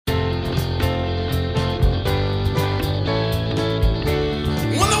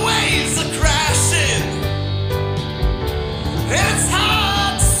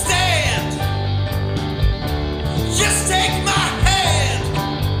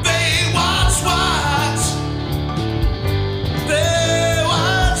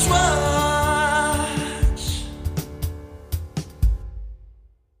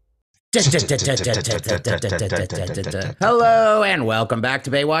Hello and welcome back to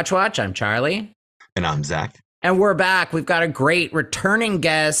Baywatch Watch. I'm Charlie. And I'm Zach. And we're back. We've got a great returning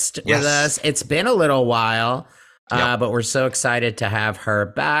guest with us. It's been a little while, but we're so excited to have her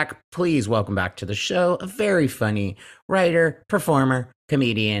back. Please welcome back to the show a very funny writer, performer,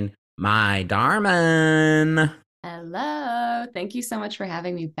 comedian, May Darmon. Hello. Thank you so much for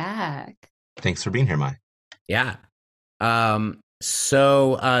having me back. Thanks for being here, Mai. Yeah.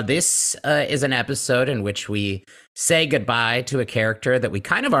 So this is an episode in which we say goodbye to a character that we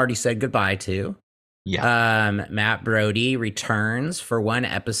kind of already said goodbye to. Yeah. Matt Brody returns for one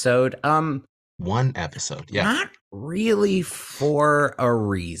episode. One episode, yeah. Not really for a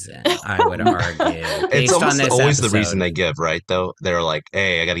reason, I would argue. It's almost on this always episode. the reason they give, right? Though they're like,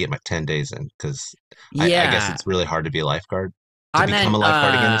 "Hey, I got to get my 10 days in because I guess it's really hard to be a lifeguard." Become a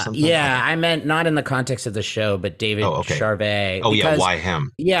lifeguard again or something? Yeah, I meant not in the context of the show, but David Charvet. Oh, yeah, why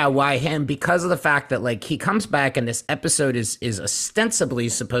him? Yeah, why him? Because of the fact that, like, he comes back and this episode is ostensibly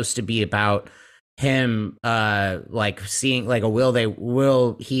supposed to be about him, like, seeing, like,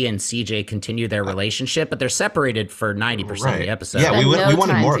 will he and CJ continue their relationship, but they're separated for 90% of the episode. Yeah, we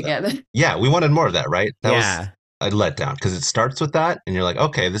wanted more together. of that. Yeah, we wanted more of that, right? That was a letdown because it starts with that and you're like,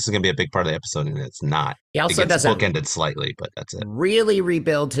 okay, this is gonna be a big part of the episode, and it's not. He also doesn't bookended slightly, but that's it. Really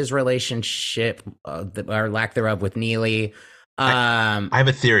rebuild his relationship or lack thereof with Neely. I have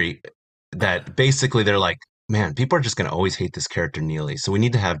a theory that basically they're like, man, people are just gonna always hate this character Neely, so we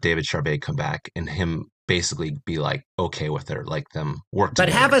need to have David Charvet come back and him basically be like okay with her, like them work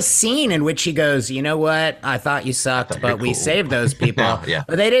together. But have a scene in which he goes, you know what? I thought you sucked, but we saved those people. Yeah.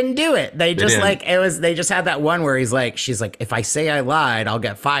 But they didn't do it. They just they just had that one where she's like, if I say I lied, I'll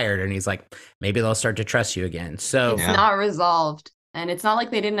get fired. And he's like, maybe they'll start to trust you again. So it's not resolved. And it's not like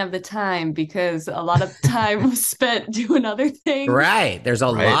they didn't have the time because a lot of time was spent doing other things. Right. There's a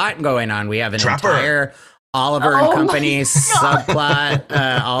lot going on. We have an entire Oliver and Company subplot.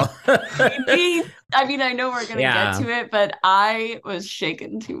 I mean, I know we're going to get to it, but I was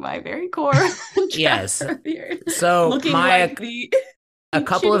shaken to my very core. Yes. So, looking Maya, like a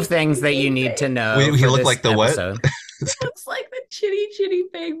couple of things that you need to know. He looked like the episode. What? Looks like the chitty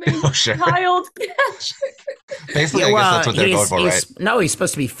bang child catcher. Basically, I guess that's what they're going for, right? No, he's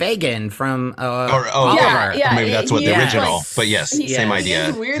supposed to be Fagin from Oliver. Yeah, maybe that's what the original. But yes, same idea.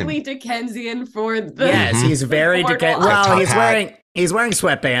 He's weirdly Dickensian for the. Yes, he's very Dickensian. Well, he's wearing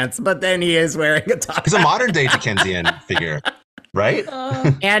sweatpants, but then he is wearing a top. He's a modern day Dickensian figure. Right?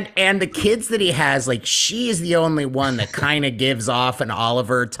 And the kids that he has, like, she is the only one that kind of gives off an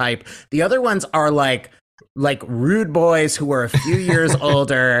Oliver type. The other ones are like rude boys who are a few years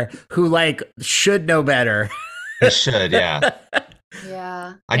older who like should know better. They should, yeah.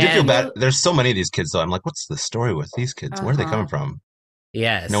 Yeah. I do feel bad. There's so many of these kids though. I'm like, what's the story with these kids? Where are they coming from?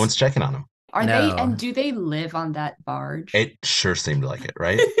 Yes. No one's checking on them. Are they, and do they live on that barge? It sure seemed like it,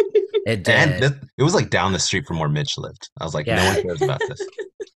 right? It did. And it was like down the street from where Mitch lived. I was like, no one cares about this.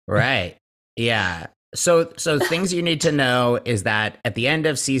 Right. Yeah. So things you need to know is that at the end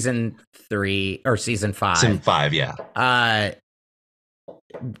of season 3 or season 5. Season 5, yeah.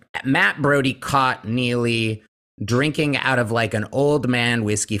 Matt Brody caught Neely drinking out of like an old man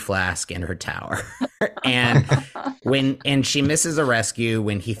whiskey flask in her tower. and she misses a rescue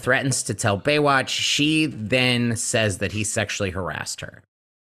when he threatens to tell Baywatch, she then says that he sexually harassed her.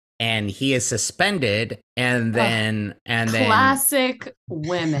 And he is suspended and then classic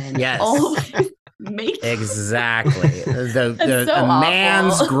women. Yes. Exactly. The so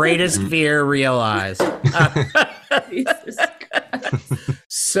man's awful. greatest fear realized. Jesus Christ.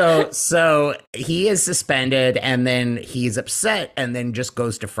 So he is suspended and then he's upset and then just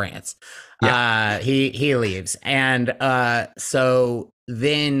goes to France. Yeah. He leaves. And so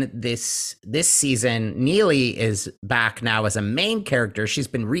then this season, Neely is back now as a main character. She's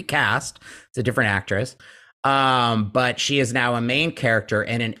been recast. It's a different actress. But she is now a main character,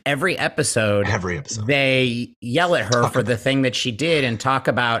 and in every episode they yell at her for the thing that she did and talk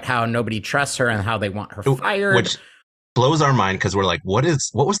about how nobody trusts her and how they want her fired. Which blows our mind because we're like, what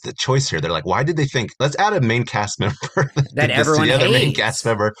was the choice here? They're like, why did they think let's add a main cast member that everyone hates? Other main cast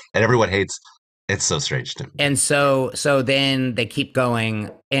member and everyone hates. It's so strange to me. And so then they keep going.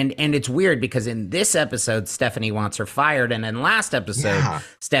 And it's weird because in this episode, Stephanie wants her fired. And in last episode,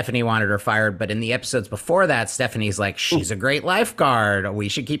 Stephanie wanted her fired. But in the episodes before that, Stephanie's like, she's a great lifeguard. We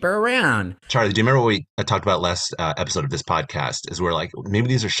should keep her around. Charlie, do you remember what we talked about last episode of this podcast? Is we're like, maybe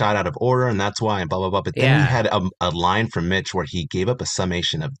these are shot out of order and that's why and blah, blah, blah. But then we had a line from Mitch where he gave up a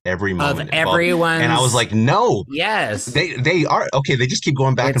summation of every moment. Of everyone. And I was like, no. Yes. They are. Okay, they just keep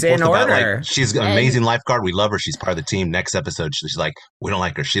going back and forth about like, she's an And amazing lifeguard. We love her. She's part of the team. Next episode, she's like, we don't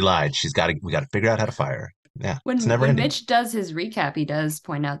like her her. She lied. We got to figure out how to fire her. Yeah, it's never When ending. Mitch does his recap, he does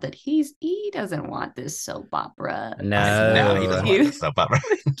point out that he doesn't want this soap opera. No, he doesn't want this soap opera.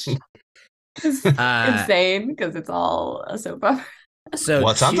 It's insane because it's all a soap opera. So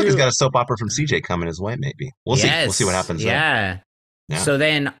it sounds like he's got a soap opera from CJ coming his way. Maybe we'll see. We'll see what happens. Yeah. Yeah. So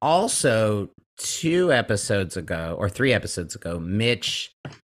then also 2 episodes ago or 3 episodes ago, Mitch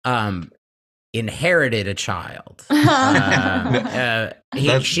inherited a child. Those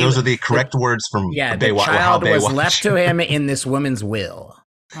are the correct words from Baywatch. The child was left to him in this woman's will.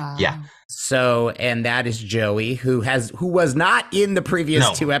 Wow. Yeah. So, and that is Joey, who was not in the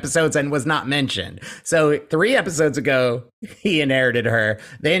previous 2 episodes and was not mentioned. So 3 episodes ago, he inherited her.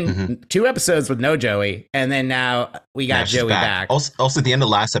 Then 2 episodes with no Joey, and then now we got Joey back. Also, at the end of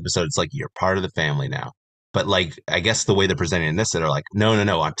last episode, it's like you're part of the family now. But like, I guess the way they're presenting this, they're like, no.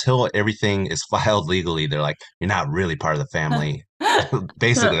 Until everything is filed legally, they're like, you're not really part of the family.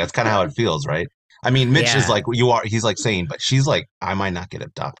 Basically, that's kind of how it feels, right? I mean, Mitch is like, you are. He's like saying, but she's like, I might not get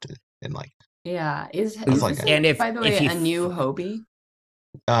adopted, and like, is like this, and by the way, a new Hobie?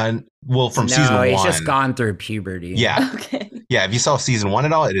 Well, from season 1, he's just gone through puberty. Yeah. Okay. Yeah, if you saw season 1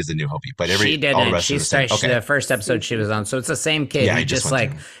 at all, it is a new Hobie. But she didn't. all the rest she of the started the first episode she was on, so it's the same kid. Yeah,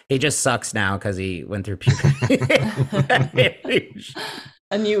 he just sucks now because he went through puberty.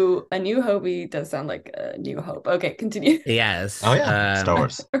 A new Hobie does sound like a new hope. Okay, continue. Yes. Oh yeah, Star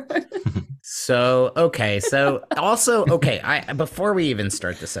Wars. So before we even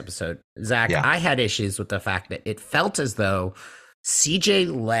start this episode, Zach, I had issues with the fact that it felt as though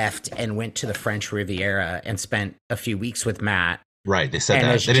CJ left and went to the French Riviera and spent a few weeks with Matt. Right, they said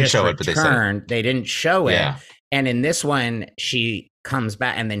that. They didn't show it, but they said it. They didn't show it. And in this one, she comes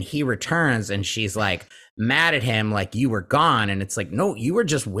back and then he returns and she's like mad at him, like, you were gone. And it's like, no, you were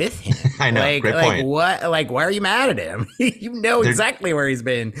just with him. I know. Great point. What? Like, why are you mad at him? You know exactly where he's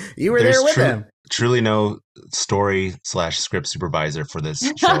been. You were there with him. Truly no story/script supervisor for this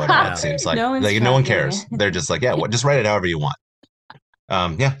show at all. It seems like no one cares. They're just like, just write it however you want.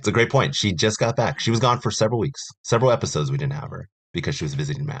 It's a great point. She just got back. She was gone for several weeks, several episodes. We didn't have her because she was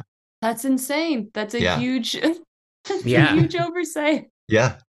visiting Matt. That's insane. That's a huge, huge oversight.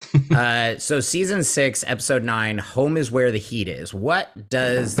 Yeah. So season 6, episode 9, Home is Where the Heat Is. What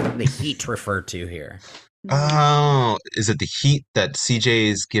does the heat refer to here? Oh, is it the heat that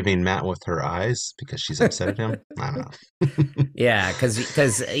CJ is giving Matt with her eyes because she's upset at him? I don't know. Yeah,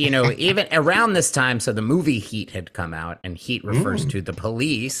 because even around this time, so the movie Heat had come out, and Heat refers to the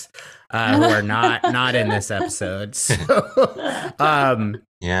police who are not in this episode. So,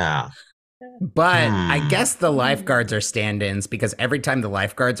 yeah. But I guess the lifeguards are stand-ins because every time the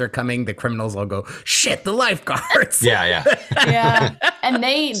lifeguards are coming, the criminals will go, shit, the lifeguards. Yeah. And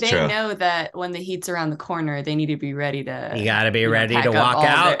they know that when the heat's around the corner, they need to be ready to. You got to be ready to walk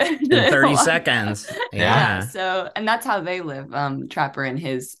out in 30 seconds. Yeah. So, and that's how they live. Trapper and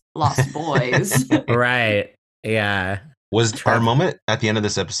his lost boys. Right. Yeah. Was our moment at the end of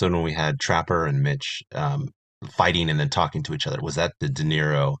this episode when we had Trapper and Mitch fighting and then talking to each other? Was that the De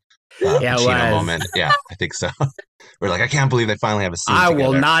Niro? Pacino moment. Yeah, I think so. We're like, I can't believe they finally have a scene together.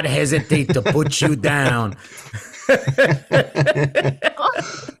 Will not hesitate to put you down.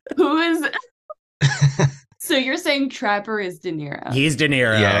 Who is? So you're saying Trapper is De Niro? He's De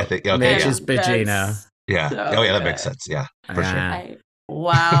Niro. Yeah, I think. Okay, Mitch is Pacino. Yeah. So that makes sense. Yeah, for sure.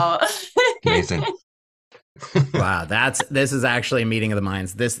 Wow. Amazing. Wow, this is actually a meeting of the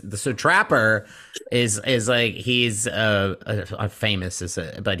minds. So Trapper is like he's famous,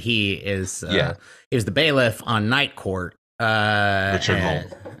 but he is he was the bailiff on Night Court. Richard Mole.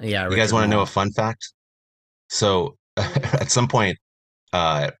 Yeah, you guys want to know a fun fact? So at some point,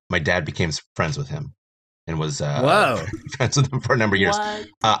 my dad became friends with him and was friends with him for a number of years.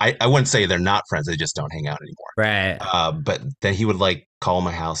 I wouldn't say they're not friends; they just don't hang out anymore. Right. But then he would like call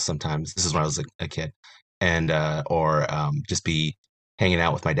my house sometimes. This is when I was a kid. And or just be hanging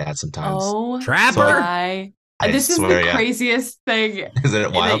out with my dad sometimes. Oh, Trapper! This is the craziest thing. Isn't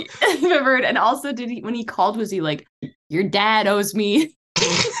it wild? I've ever heard. And also, when he called, was he like, "Your dad owes me"?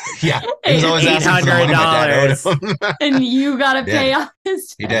 Yeah, he was always asking for the money my dad owed him. And you gotta pay off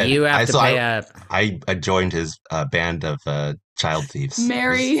his. He did. You have to pay up. I joined his band of child thieves.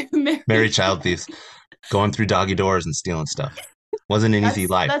 Merry child thieves, going through doggy doors and stealing stuff. Wasn't an easy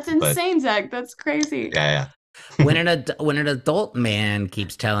life. That's insane, Zach. That's crazy. Yeah. When an adult man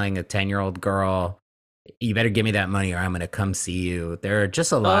keeps telling a 10-year-old girl, "You better give me that money, or I'm going to come see you," there are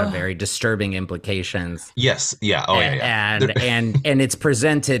just a lot of very disturbing implications. Yes. Yeah. Oh, yeah. And it's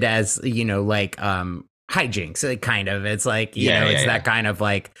presented as like hijinks. Kind of. It's like it's that kind of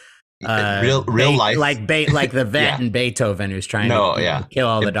like real life, like the vet in Beethoven who's trying to kill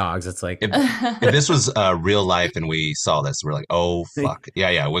all the dogs. It's like if this was real life and we saw this, we're like, oh fuck, we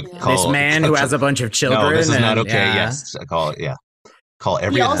this man who has a bunch of children. No, this is not okay. Yes, call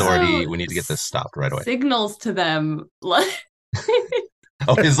every authority. We need to get this stopped right away. Signals to them like.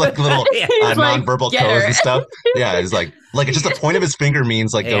 His like little nonverbal codes and stuff. Yeah, he's like just a point of his finger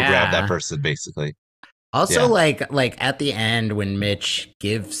means like go grab that person, basically. Also, like at the end when Mitch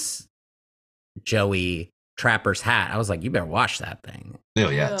gives Joey Trapper's hat, I was like, you better wash that thing. Oh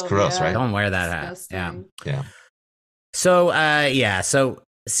yeah, it's gross, right? Don't wear that hat. Yeah. So so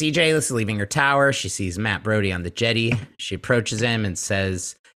CJ is leaving her tower. She sees Matt Brody on the jetty. She approaches him and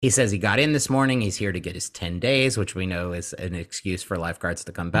he says he got in this morning. He's here to get his 10 days, which we know is an excuse for lifeguards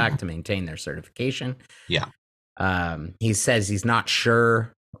to come back to maintain their certification. Yeah. He says he's not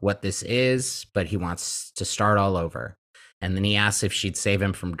sure what this is, but he wants to start all over. And then he asks if she'd save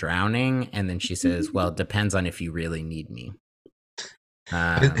him from drowning. And then she says, well, it depends on if you really need me.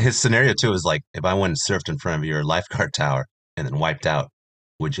 His scenario, too, is like, if I went and surfed in front of your lifeguard tower and then wiped out,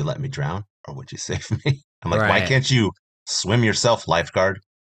 would you let me drown or would you save me? I'm like, why can't you swim yourself, lifeguard?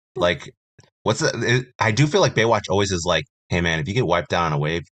 Like, I do feel like Baywatch always is like, hey, man, if you get wiped out on a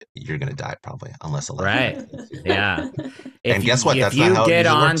wave, you're going to die probably, unless a right. Yeah. And guess what? If you get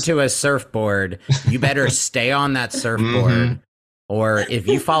onto a surfboard, you better stay on that surfboard. Or if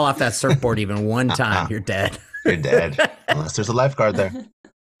you fall off that surfboard even one time, you're dead. You're dead. Unless there's a lifeguard there.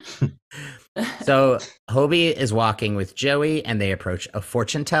 So Hobie is walking with Joey and they approach a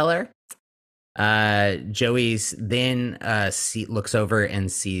fortune teller. Joey's then looks over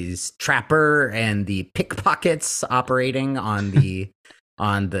and sees Trapper and the pickpockets operating on the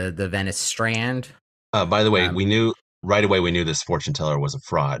Venice Strand. By the way, we knew this fortune teller was a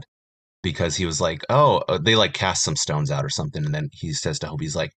fraud because he was like, they like cast some stones out or something, and then he says to Hobie,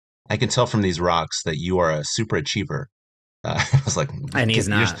 he's like, I can tell from these rocks that you are a super achiever. I was like, and he's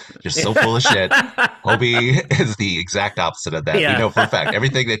not. You're so full of shit. Hobie is the exact opposite of that. We know for a fact.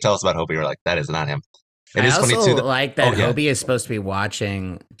 Everything they tell us about Hobie, we're like, that is not him. It is funny too. Like that Hobie is supposed to be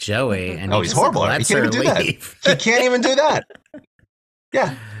watching Joey, and he's horrible. He can't even do that. He can't even do that.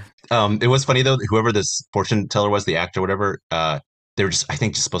 Yeah. It was funny though. Whoever this fortune teller was, the actor, whatever, they were just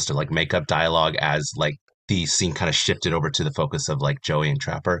supposed to like make up dialogue as like the scene kind of shifted over to the focus of like Joey and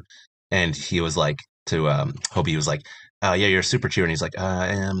Trapper, and he was like to Hobie, he was like, you're a super cheer. And he's like,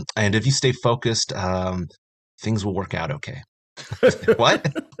 and if you stay focused, things will work out okay.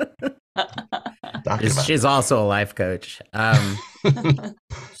 What? She's also a life coach.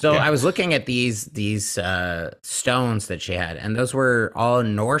 So I was looking at these stones that she had, and those were all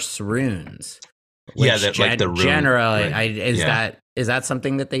Norse runes. Like the rune. Generally, is that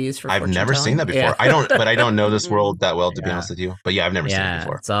something that they use for? I've never seen that before. I don't know this world that well, to be honest with you. But I've never seen it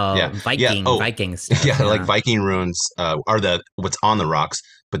before. It's all Viking stuff. Yeah, like Viking runes are what's on the rocks,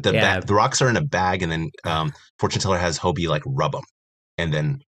 but the rocks are in a bag, and then fortune teller has Hobie like rub them, and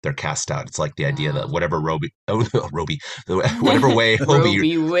then they're cast out. It's like the idea that whatever whatever way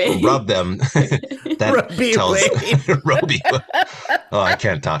Hobie rub them, that tells Roby. Oh, I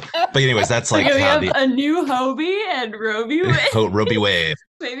can't talk. But anyways, that's like we have a new Hobie and Roby Wave. Roby Wave.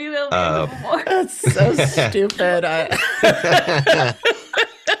 Maybe they'll be more. That's so stupid.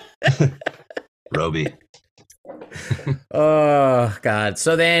 Roby. Oh God.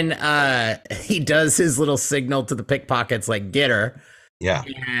 So then he does his little signal to the pickpockets, like, get her. Yeah.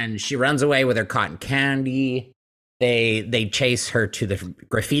 And she runs away with her cotton candy. They chase her to the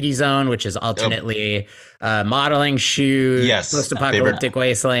graffiti zone, which is alternately modeling shoot, post-apocalyptic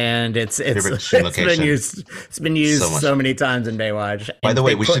wasteland. It's been used so many times in Baywatch. By the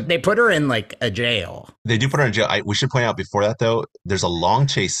way, they put her in like a jail. They do put her in jail. We should point out before that though, there's a long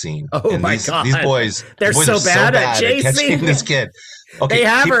chase scene. Oh my God! These boys, they're so bad at chasing this kid. Okay, they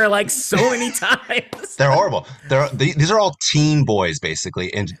have her like so many times. They're horrible. These are all teen boys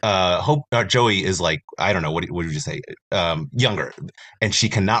basically, and Joey is like, I don't know, what would you say, younger, and she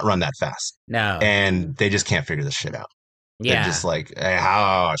cannot run that fast. No, and they just can't figure this shit out. Yeah, they're just like,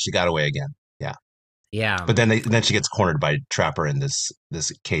 how she got away again. Yeah. But then she gets cornered by Trapper in this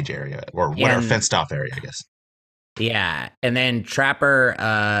cage area or whatever, fenced off area, I guess. Yeah, and then Trapper,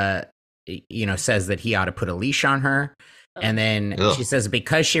 says that he ought to put a leash on her. And then she says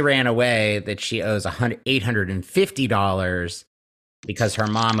because she ran away that she owes $850 because her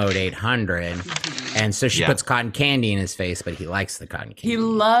mom owed $800, and so she puts cotton candy in his face, but he likes the cotton candy. He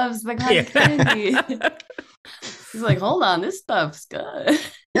loves the cotton candy. He's like, hold on, this stuff's good.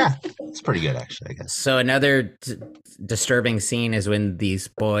 Yeah, it's pretty good actually, I guess. So another disturbing scene is when these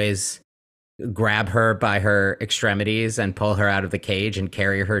boys grab her by her extremities and pull her out of the cage and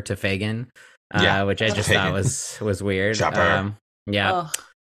carry her to Fagin, which I just thought was weird. Chopper. Yeah. Ugh.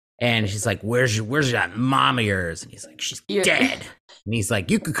 And she's like, where's that mom of yours? And he's like, she's dead. And he's like,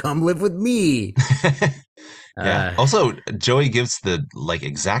 you could come live with me. Yeah. Also, Joey gives the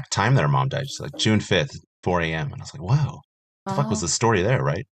exact time that her mom died. She's like June 5th, 4 a.m. And I was like, wow, the fuck was the story there,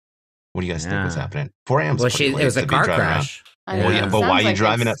 right? What do you guys think was happening? 4 a.m. is pretty late. It was a car crash. Well, yeah, but why are you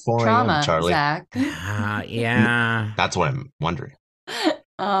driving at 4 a.m., Charlie? Zach. Yeah. That's what I'm wondering.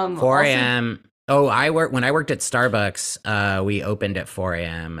 4 a.m. Oh, when I worked at Starbucks, we opened at 4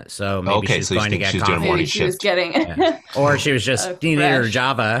 a.m. So maybe she's going to get coffee. Maybe she was getting, or she was just needing her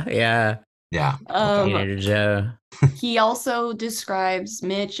Java. Yeah. Yeah. He also describes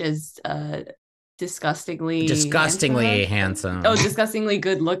Mitch as disgustingly handsome. Oh, disgustingly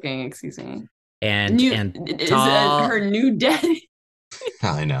good looking. Excuse me. And tall. Is her new daddy?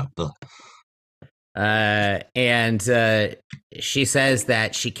 I know. And she says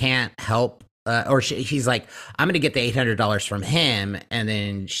that she can't help. He's like, I'm going to get the $800 from him. And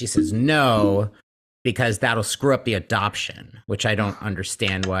then she says no, because that'll screw up the adoption, which I don't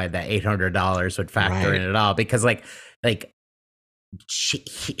understand why that $800 would factor in at all. Because like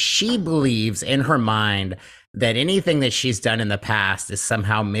she believes in her mind that anything that she's done in the past is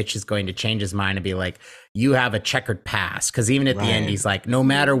somehow Mitch is going to change his mind and be like, you have a checkered past. Because even at the end, he's like, no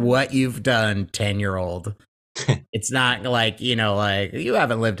matter what you've done, 10-year-old. It's not like, you you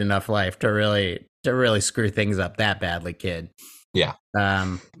haven't lived enough life to really screw things up that badly, kid. Yeah.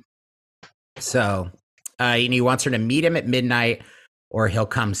 So he wants her to meet him at midnight or he'll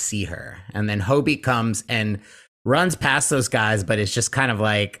come see her. And then Hobie comes and runs past those guys, but it's just kind of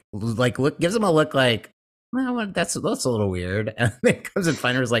like look, gives him a look like, well, that's a little weird. And then comes and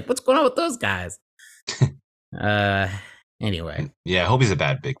finds her, is like, what's going on with those guys? Anyway. Yeah, Hobie's a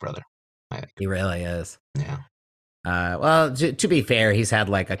bad big brother. I think. He really is. Yeah. Well, to be fair, he's had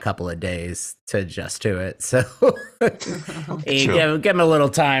like a couple of days to adjust to it. So give him a little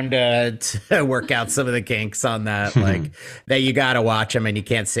time to work out some of the kinks on that. Like that you got to watch him and you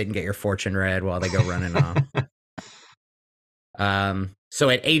can't sit and get your fortune read while they go running off. So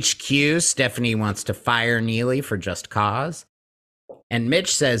at HQ, Stephanie wants to fire Neely for just cause. And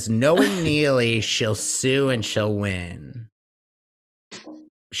Mitch says, knowing Neely, she'll sue and she'll win.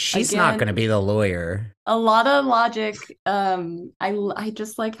 She's not going to be the lawyer. A lot of logic. I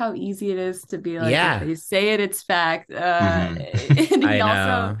just like how easy it is to be like, if they say it, it's fact. And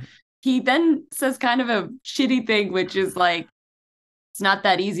he then says kind of a shitty thing, which is like, it's not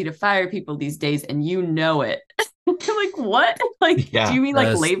that easy to fire people these days, and you know it. Like, what? Like, do you mean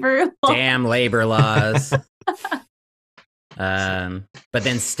like labor laws? Damn labor laws. But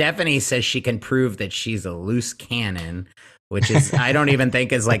then Stephanie says she can prove that she's a loose cannon, which is, I don't even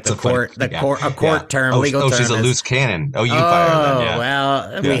think is like a court term, legal term. Oh, she's a loose cannon. Oh, you can fire her then,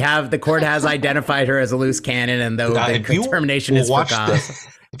 well, we have, the court has identified her as a loose cannon, and though the determination is for cause.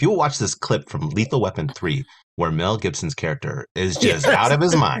 If you will watch this clip from Lethal Weapon 3, where Mel Gibson's character is just out of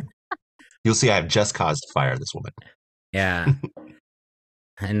his mind, you'll see I have just cause to fire this woman. Yeah.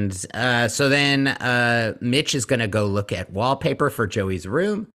 And so then Mitch is going to go look at wallpaper for Joey's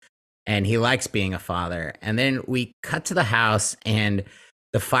room, and he likes being a father. And then we cut to the house, and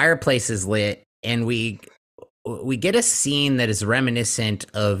the fireplace is lit, and we get a scene that is reminiscent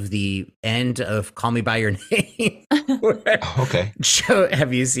of the end of Call Me by Your Name. Okay.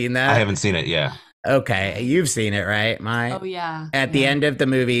 Have you seen that? I haven't seen it. Yeah. Okay, you've seen it, right, Mai? Oh yeah. At the end of the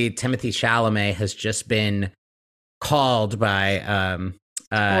movie, Timothée Chalamet has just been called by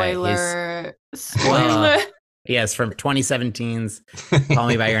spoiler. Yes, from 2017's Call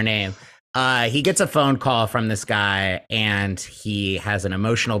Me by Your Name. He gets a phone call from this guy, and he has an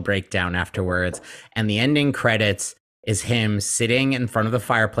emotional breakdown afterwards. And the ending credits is him sitting in front of the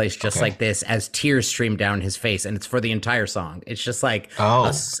fireplace just like this, as tears stream down his face, and it's for the entire song. It's just like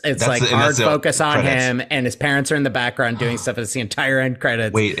it's like hard focus on him, and his parents are in the background doing stuff. It's the entire end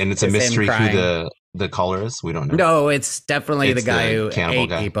credits. Wait, and it's a mystery who the caller is? We don't know. No, it's definitely the guy who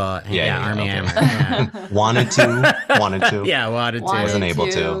ate people. Yeah, Army Hammer. Yeah. wanted to. Yeah, wanted to. Wasn't able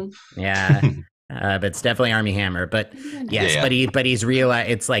to. Yeah. But it's definitely Army Hammer. But yes, but he's realized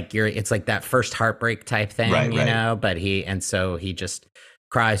it's like that first heartbreak type thing, you know. But he just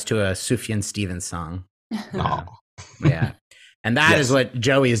cries to a Sufjan Stevens song. Oh. Yeah, and that is what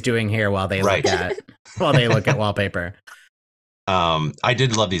Joey is doing here while they look at wallpaper. I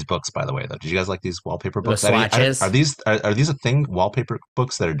did love these books, by the way. Though, did you guys like these wallpaper books? The swatches? Are these a thing? Wallpaper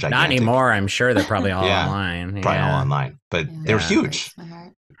books that are gigantic? Not anymore. I'm sure they're probably all online. Probably all online, but they were huge.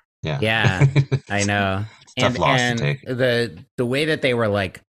 Yeah, I know. Tough loss to take. The way that they were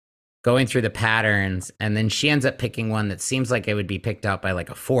like going through the patterns, and then she ends up picking one that seems like it would be picked out by like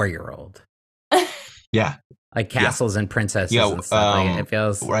a 4-year-old. Yeah. Like castles and princesses and stuff. Like it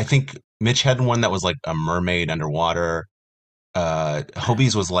feels. I think Mitch had one that was like a mermaid underwater.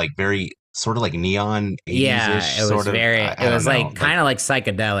 Hobie's was like very sort of like neon 80s-ish. Yeah, it was very. It was like kind of like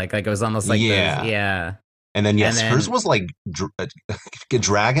psychedelic. Like it was almost like yeah. And then hers was like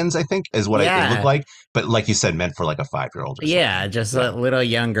dragons, I think, is what it looked like. But like you said, meant for like a 5-year-old. Yeah, just a little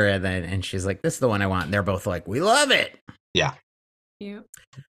younger than. And she's like, "This is the one I want." And they're both like, "We love it." Yeah. Cute.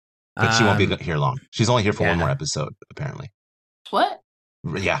 But she won't be here long. She's only here for one more episode, apparently. What?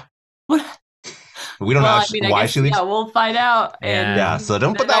 Yeah. What? We don't know why she leaves. Yeah, we'll find out. Yeah, so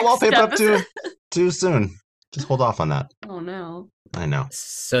don't put that wallpaper up too soon. Just hold off on that. Oh no. I know.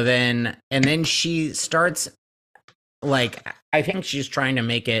 So then she starts, like, I think she's trying to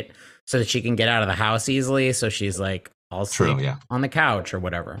make it so that she can get out of the house easily. So she's like, I'll sleep on the couch or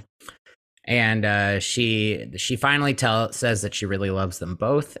whatever. And she finally says that she really loves them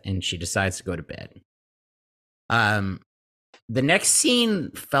both, and she decides to go to bed. The next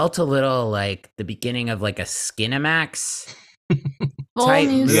scene felt a little like the beginning of like a Skinamax type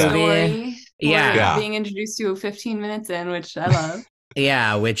movie. Story. Yeah. Being introduced to 15 minutes in, which I love.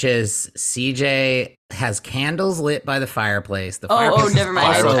 Yeah, which is CJ has candles lit by the fireplace. Never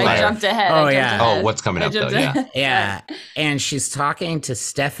mind. I jumped ahead. What's coming up though? Yeah. And she's talking to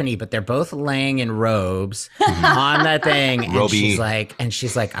Stephanie, but they're both laying in robes on that thing. And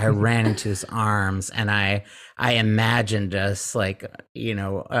she's like, I ran into his arms, and I imagined us like,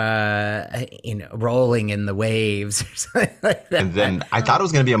 rolling in the waves or something like that. And then I thought it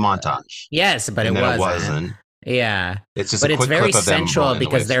was going to be a montage. Yes, but it wasn't. Yeah, it's just but a quick it's very clip of them sensual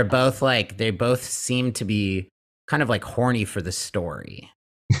because they're both like they both seem to be kind of like horny for the story.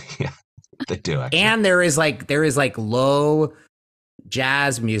 Yeah, they do. Actually. And there is like low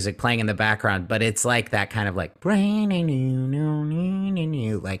jazz music playing in the background, but it's like that kind of like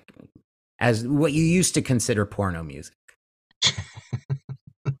like as what you used to consider porno music.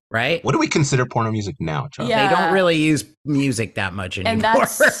 Right? What do we consider porno music now, John? Yeah. They don't really use music that much anymore. And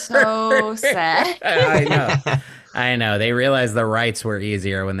that's so sad. I know. They realized the rights were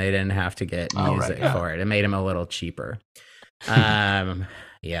easier when they didn't have to get music for it. It made them a little cheaper.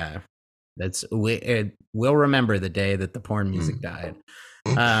 Yeah. We'll remember the day that the porn music died.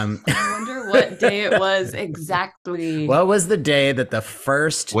 I wonder what day it was exactly. What was the day that the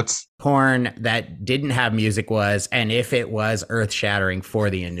first porn that didn't have music was, and if it was earth-shattering for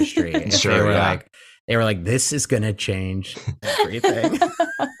the industry? They were like, this is going to change everything.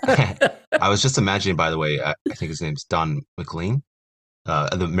 I was just imagining, by the way, I think his name's Don McLean,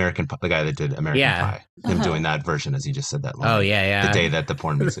 the guy that did American Pie. Him doing that version, as he just said that line. Oh, yeah. The day that the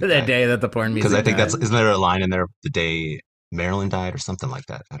porn music died. The day that the porn music died. Because I think isn't there a line in there, the day Marilyn died or something like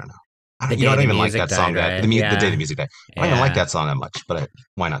that? I don't know. I don't even like that song. Right? The day the music died. I don't even like that song that much, but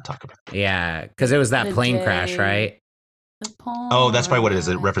why not talk about it? Yeah, because it was that plane crash, right? Oh, that's probably what it is.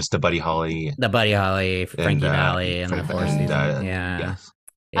 A reference to Buddy Holly. The Buddy Holly, Frankie Valli, and the Four Seasons. Yes.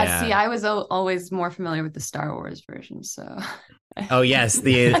 Yeah. I was always more familiar with the Star Wars version, so. Oh yes,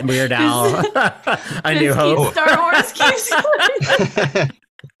 the Weird Al, A New Hope. Star Wars keeps.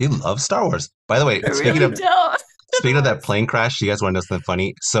 You love Star Wars, by the way. Speaking of that plane crash, you guys want to know something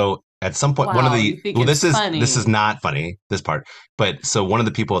funny? So at some point, this is not funny, this part, but so one of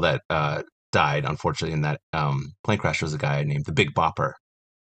the people that died, unfortunately, in that plane crash was a guy named the Big Bopper,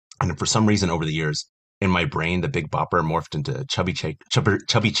 and for some reason over the years in my brain, the Big Bopper morphed into Chubby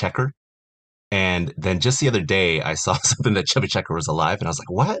Checker. And then just the other day, I saw something that Chubby Checker was alive, and I was like,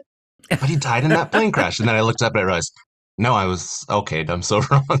 "What? But he died in that plane crash." And then I looked up and I realized, no, I was okay. I'm so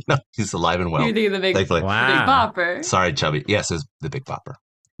wrong. No, he's alive and well. You're thinking the Big Bopper. Sorry, Chubby. Yes, it's the Big Bopper.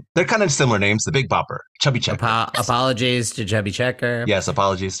 They're kind of similar names. The Big Bopper, Chubby Checker. Apologies to Chubby Checker. Yes,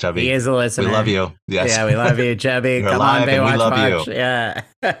 apologies, Chubby. He is a listener. We love you. Yes. Yeah, we love you, Chubby. You're Come alive on, Baywatch, and we love watch. you.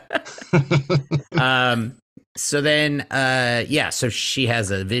 Yeah. So then, so she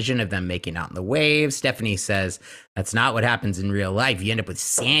has a vision of them making out in the waves. Stephanie says, that's not what happens in real life. You end up with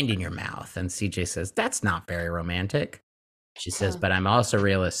sand in your mouth. And CJ says, that's not very romantic. She says, but I'm also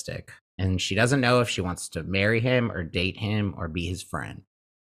realistic. And she doesn't know if she wants to marry him or date him or be his friend.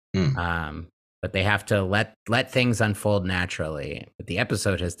 But they have to let things unfold naturally. But the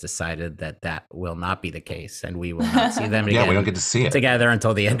episode has decided that will not be the case, and we will not see them again. We don't get to see it together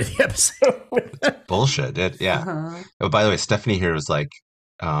until the end of the episode. It's bullshit. Oh, by the way, Stephanie here was like,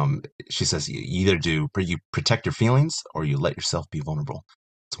 she says, you protect your feelings or you let yourself be vulnerable.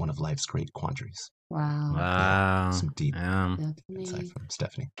 It's one of life's great quandaries. Wow. Some deep insight from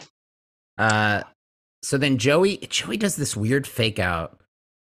Stephanie. So then Joey does this weird fake out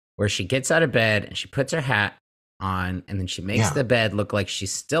where she gets out of bed and she puts her hat on, and then she makes the bed look like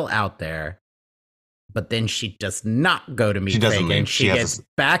she's still out there. But then she does not go to meet Fagin. She gets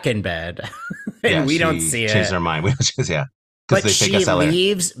back in bed, and we don't see it. She changes her mind. But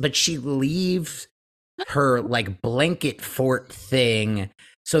she leaves her like blanket fort thing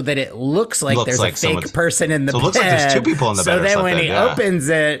so that it looks like there's a fake person in the bed. So it looks like there's two people in the bed. So then when he opens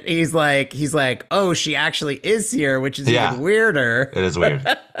it, he's like, oh, she actually is here, which is even weirder. It is weird.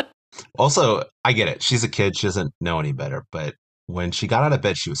 Also, I get it. She's a kid. She doesn't know any better. But when she got out of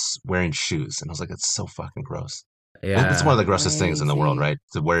bed, she was wearing shoes. And I was like, it's so fucking gross. Yeah. That's one of the grossest things in the world, right?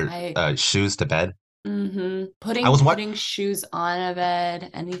 To wear shoes to bed. Mm-hmm. Putting shoes on a bed,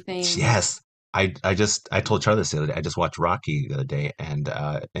 anything. Yes. I told Charlie this the other day. I just watched Rocky the other day,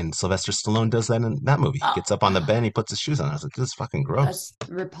 and Sylvester Stallone does that in that movie. He gets up on the bed and he puts his shoes on. I was like, this is fucking gross.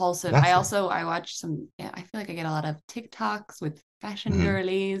 That's repulsive. I watch some, I feel like I get a lot of TikToks with fashion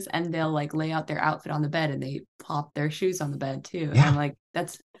girlies, and they'll like lay out their outfit on the bed and they pop their shoes on the bed too. And I'm like,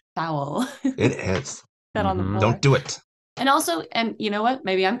 that's foul. It is. That on the floor. Don't do it. And also, and you know what?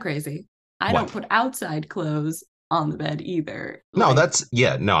 Maybe I'm crazy. I don't put outside clothes on the bed either. No,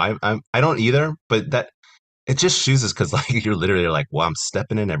 I don't either, but that it just shoes is because like you're literally like, well, I'm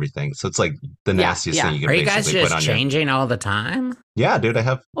stepping in everything, so it's like the nastiest thing you can. Are you guys just changing all the time? Yeah, dude, I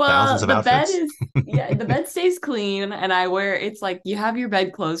have thousands of outfits. The bed stays clean, and I wear. It's like you have your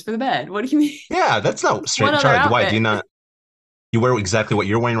bed clothes for the bed. What do you mean? Yeah, that's not straight. Charlie, why do you not? You wear exactly what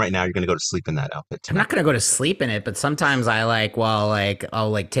you're wearing right now. You're going to go to sleep in that outfit tonight. I'm not going to go to sleep in it, but sometimes I'll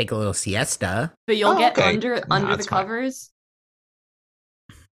take a little siesta. But you'll get under the covers.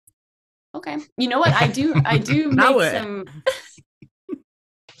 Okay. You know what? I do make some.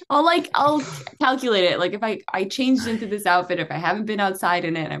 I'll calculate it. Like if I changed into this outfit, if I haven't been outside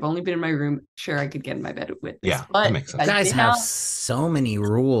in it and I've only been in my room, sure, I could get in my bed with this. Yeah, that makes sense. You guys have so many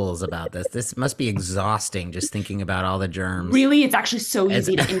rules about this. This must be exhausting just thinking about all the germs. Really? It's actually so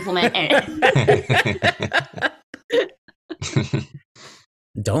easy to implement.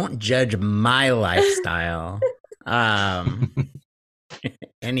 Don't judge my lifestyle.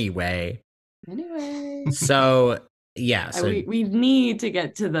 Anyway. So yeah, so we need to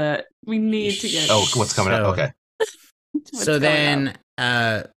get to the oh, what's coming up? Okay. So then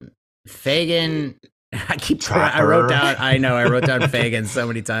Fagin, I wrote down Fagin so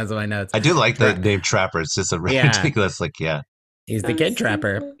many times in my notes. I do like the name Trapper. It's just a ridiculous he's the kid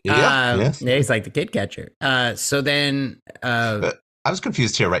trapper. He's like the kid catcher. So then I was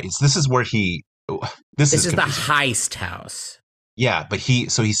confused here, right? This is where this is the heist house. Yeah, but he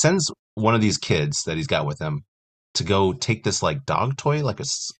sends one of these kids that he's got with him to go take this like dog toy, like a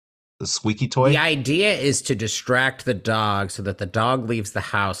squeaky toy. The idea is to distract the dog so that the dog leaves the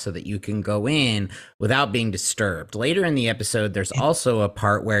house so that you can go in without being disturbed. Later in the episode, there's also a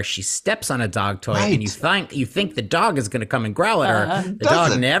part where she steps on a dog toy and you think the dog is going to come and growl at her. The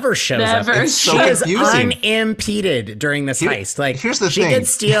dog never shows up. She is unimpeded during this heist. Like, here's the thing. She did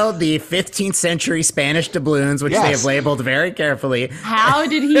steal the 15th century Spanish doubloons, which they have labeled very carefully. How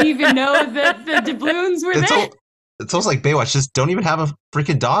did he even know that the doubloons were there? It's almost like Baywatch. Just don't even have a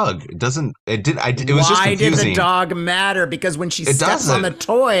freaking dog. It was just confusing. Why did the dog matter? Because when she steps on the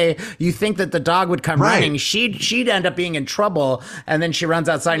toy, you think that the dog would come running. She'd end up being in trouble, and then she runs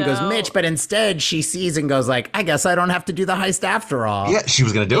outside and goes, Mitch. But instead, she sees and goes like, I guess I don't have to do the heist after all. Yeah, she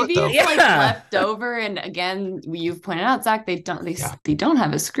was gonna do it though. It's like left over, and again, you've pointed out, Zach, they don't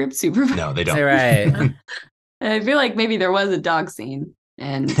have a script supervisor. No, they don't. Right. I feel like maybe there was a dog scene,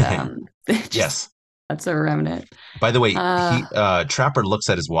 and yes. That's a remnant. By the way, Trapper looks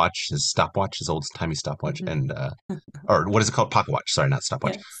at his watch, his stopwatch, his old-timey stopwatch, and or what is it called? Pocket watch. Sorry, not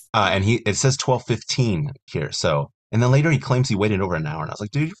stopwatch. Yes. And it says 12:15 here. So, and then later he claims he waited over an hour, and I was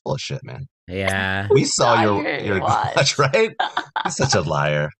like, dude, you're full of shit, man. Yeah, we saw your watch, right? He's such a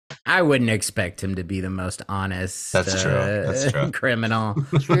liar. I wouldn't expect him to be the most honest. That's true. That's true. Criminal.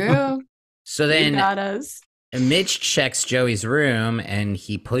 True. So then. He got us. Mitch checks Joey's room and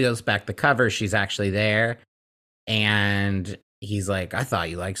he peels back the cover. She's actually there. And he's like, I thought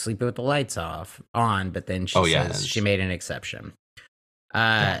you liked sleeping with the lights on. But then she says she made an exception.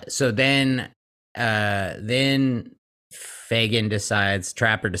 So then Trapper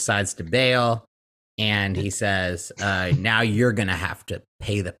decides to bail. And he says, now you're going to have to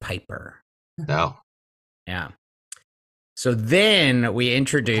pay the piper. No. Yeah. So then we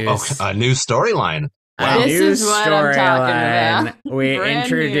introduce a new storyline. Wow. This is what I'm talking about. We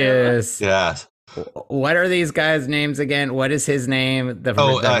introduce What are these guys' names again? What is his name?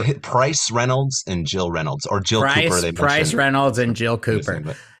 Price Reynolds and Jill Reynolds, or Jill Cooper. They mentioned Price Reynolds and Jill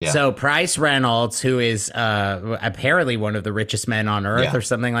Cooper. Yeah. So Price Reynolds, who is apparently one of the richest men on earth, or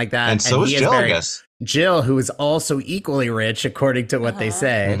something like that, and so is Jill, I guess. Jill, who is also equally rich, according to what they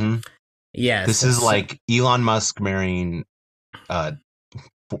say. Mm-hmm. Yes, this is like Elon Musk marrying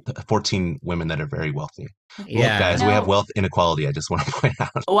 14 women that are very wealthy. Yeah, look, guys, we have wealth inequality. I just want to point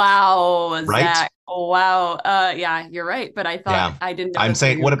out. Wow, right? Zach. Wow. Yeah, you're right. But I thought I didn't know. I'm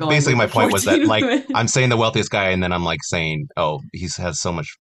saying basically my point was that like I'm saying the wealthiest guy, and then I'm like saying, oh, he has so much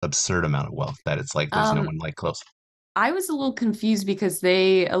absurd amount of wealth that it's like there's no one like close. I was a little confused because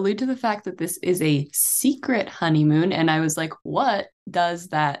they allude to the fact that this is a secret honeymoon, and I was like, what does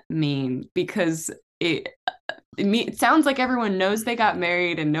that mean? Because it sounds like everyone knows they got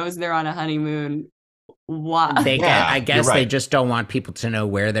married and knows they're on a honeymoon. Why? I guess they just don't want people to know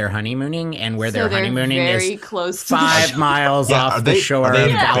where they're honeymooning, and where they're honeymooning very is close to 5 miles off the shore. Are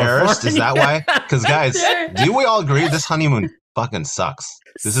they embarrassed? Is that why? Because guys, do we all agree this honeymoon fucking sucks?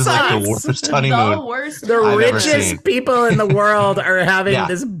 This is like the worst honeymoon. The worst. The richest people in the world are having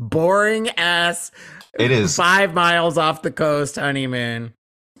this boring ass. It is 5 miles off the coast honeymoon.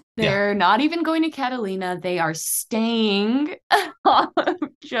 They're not even going to Catalina. They are staying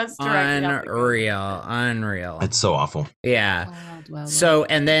just unreal. It's so awful. Yeah. So,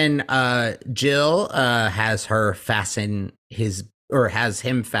 and then Jill has him fasten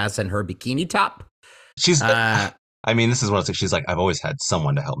her bikini top. She's I mean, this is what she's like, I've always had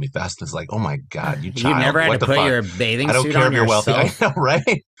someone to help me fasten. It's like, oh my God, you child. You never had to put your bathing suit on yourself? I don't care if you're wealthy. I know,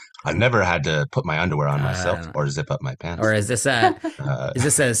 right? I've never had to put my underwear on myself or zip up my pants. Or is this a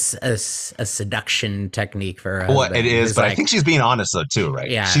seduction technique for her? Well, it is, but I think she's being honest though too, right?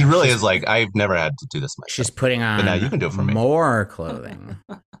 Yeah, she really is like, I've never had to do this myself. She's putting on, but now you can do it for me. More clothing.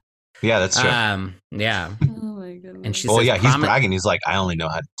 Yeah, that's true. Yeah. Oh my goodness. And she says, he's bragging. He's like, I only know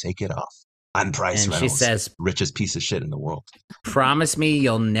how to take it off. I'm Price Reynolds. She says, richest piece of shit in the world. Promise me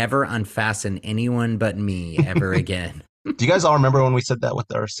you'll never unfasten anyone but me ever again. Do you guys all remember when we said that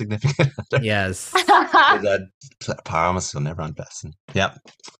with our significant other? Yes. Promise you'll never unfasten. Yep.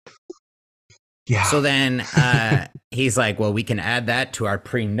 Yeah. So then he's like, well, we can add that to our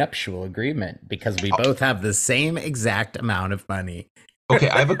prenuptial agreement because we both have the same exact amount of money. Okay,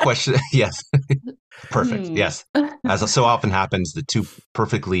 I have a question. Yes. Perfect. Yes. As so often happens, the two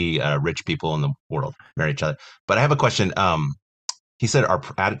perfectly rich people in the world marry each other. But I have a question. He said,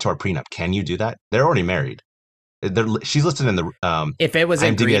 add it to our prenup. Can you do that? They're already married. She's listed in the if it was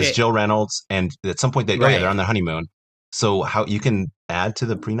IMDb as Jill Reynolds, and at some point they're on their honeymoon. So how you can add to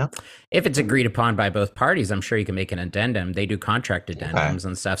the prenup? If it's agreed upon by both parties, I'm sure you can make an addendum. They do contract addendums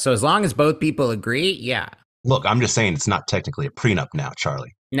and stuff. So as long as both people agree, yeah. Look, I'm just saying it's not technically a prenup now,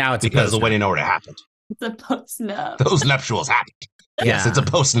 Charlie. Now it's because the wedding already happened. It's a post-nup. Those nuptials happened. Yes, it's a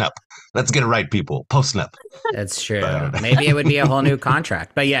post-nup. Let's get it right, people. Post-nup. That's true. Maybe it would be a whole new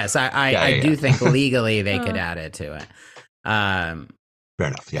contract. But yes, I do think legally they could add it to it. Fair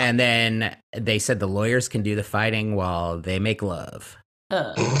enough, yeah. And then they said the lawyers can do the fighting while they make love.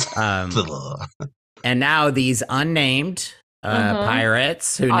 And now these unnamed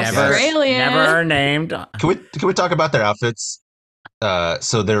pirates who never are named. Can we talk about their outfits?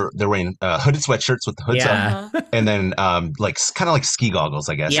 So they're wearing hooded sweatshirts with the hoods up, and then like kind of like ski goggles,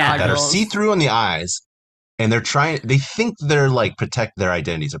 I guess, that are see-through on the eyes. And they think they're like their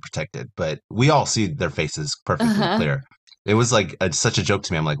identities are protected, but we all see their faces perfectly clear. It was like such a joke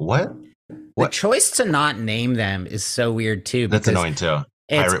to me. I'm like, what? The choice to not name them is so weird too. That's annoying too.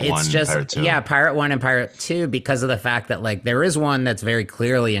 Pirate 1, Pirate 2. Yeah, Pirate 1 and Pirate 2, because of the fact that like there is one that's very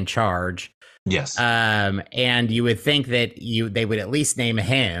clearly in charge. Yes. And you would think that they would at least name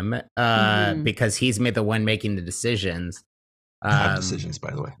him because he's the one making the decisions. Decisions, by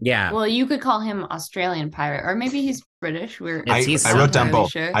the way. Yeah. Well, you could call him Australian pirate, or maybe he's British. I wrote down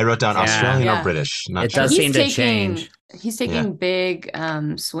both. Sure. I wrote down Australian or British. It does seem to change. He's taking big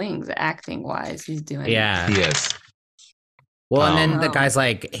swings acting wise. He's doing. Yeah, he is. Well, and then the guy's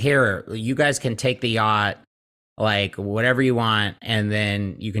like, "Here, you guys can take the yacht, like whatever you want, and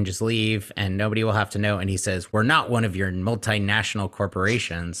then you can just leave, and nobody will have to know." And he says, "We're not one of your multinational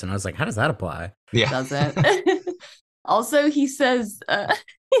corporations." And I was like, "How does that apply?" Yeah, doesn't. Also, he says,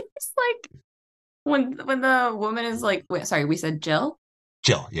 he's like, when the woman is like, we said Jill?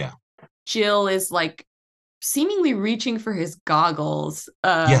 Jill, yeah. Jill is like seemingly reaching for his goggles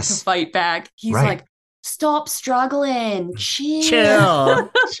to fight back. He's like, stop struggling.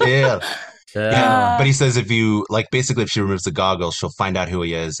 Chill. Chill. Yeah, but he says if you like, basically, if she removes the goggles, she'll find out who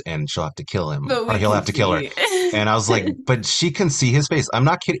he is, and she'll have to kill him, or he'll have to kill her. And I was like, but she can see his face. I'm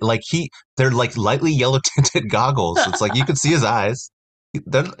not kidding. Like they're like lightly yellow tinted goggles. It's like you can see his eyes.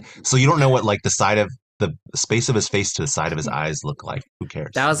 So you don't know what like the space of his face to the side of his eyes look like. Who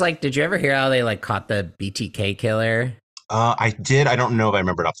cares? That was like, did you ever hear how they like caught the BTK killer? I did. I don't know if I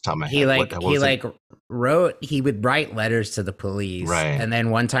remember it off the top of my head. He would write letters to the police. Right. And then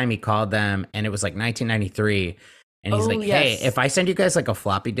one time he called them and it was like 1993. And he's hey, if I send you guys like a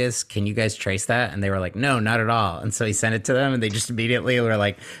floppy disk, can you guys trace that? And they were like, no, not at all. And so he sent it to them and they just immediately were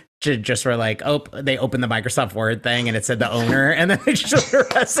like, they opened the Microsoft Word thing and it said the owner and then they just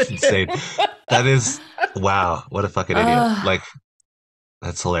arrested him. That is, wow, what a fucking idiot. Like,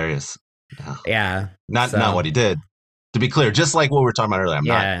 that's hilarious. Yeah. Not what he did. To be clear, just like what we were talking about earlier, I'm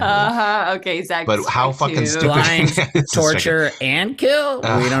not. Okay, exactly. But how fucking stupid. Blind, torture, and kill?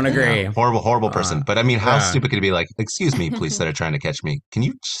 We don't agree. Horrible person. But I mean, how stupid could it be? Like, excuse me, police that are trying to catch me. Can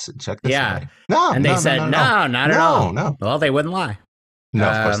you check this out? No. And they said, no, not at all. No. Well, they wouldn't lie. No,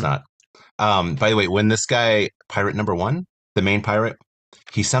 of course not. By the way, when this guy, pirate number one, the main pirate,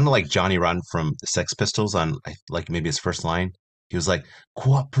 he sounded like Johnny Rotten from the Sex Pistols on like maybe his first line. He was like,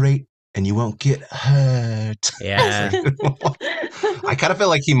 cooperate and you won't get hurt. Yeah. I kind of feel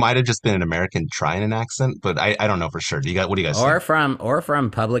like he might have just been an American trying an accent, but I don't know for sure. What do you guys think?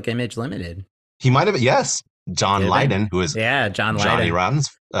 From Public Image Limited. He might have, yes. John Lydon, who is John Lydon. Johnny Rotten's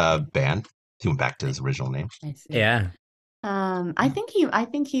band. He went back to his original name. I see. Yeah. I think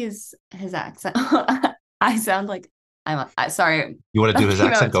he's his accent. I sound like sorry. You want to do his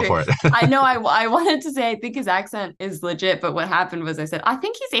accent? Go for it. I know. I wanted to say I think his accent is legit, but what happened was I said I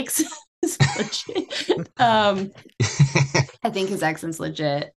think his accent is legit. I think his accent's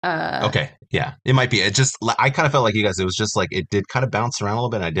legit. Okay, yeah, it might be. It just I kind of felt like you guys. It was just like it did kind of bounce around a little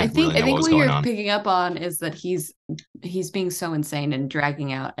bit. And I didn't really know what was going on. I think what you're picking up on is that he's being so insane and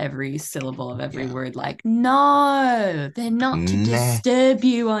dragging out every syllable of every word. Like, no, they're not to disturb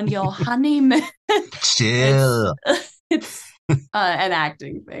you on your honeymoon. Chill. It's an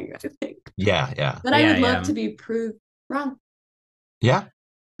acting thing, I think. Yeah. But I would love to be proved wrong. Yeah.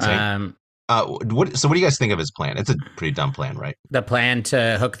 Same. So what do you guys think of his plan? It's a pretty dumb plan, right? The plan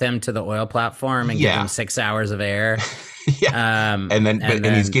to hook them to the oil platform and give them 6 hours of air. And then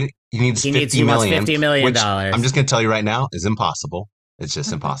he needs $50 million. Which I'm just gonna tell you right now is impossible. It's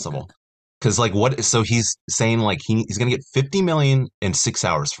just impossible. Because like what? So he's saying like he's gonna get $50 million in 6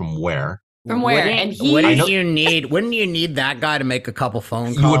 hours from where? From where? Wouldn't you need that guy to make a couple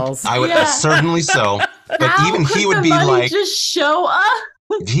phone calls? I would certainly so. But even he would be like, just show up.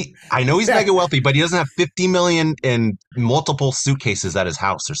 I know he's mega wealthy, but he doesn't have $50 million in multiple suitcases at his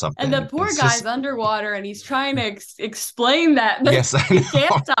house or something. And the poor guy's underwater, and he's trying to explain that. Yes, I know. He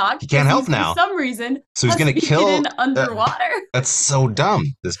can't talk. He can't help now For some reason, so he's going to kill underwater. That's so dumb.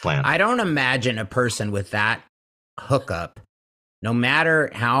 This plan. I don't imagine a person with that hookup, no matter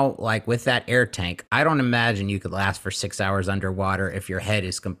how, like with that air tank. I don't imagine you could last for 6 hours underwater if your head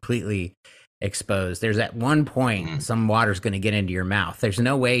is completely exposed. There's at one point some water's going to get into your mouth. There's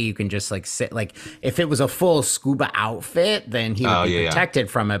no way you can just like sit. Like if it was a full scuba outfit, then he would be protected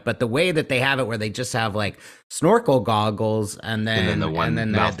from it. But the way that they have it, where they just have like snorkel goggles and then the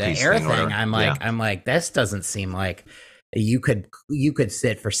air thing, I'm like, this doesn't seem like you could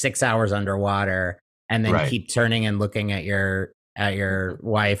sit for 6 hours underwater and then keep turning and looking at your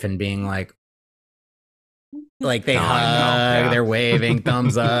wife and being like they hug, they're waving,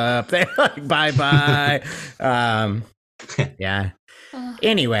 thumbs up, they're like bye.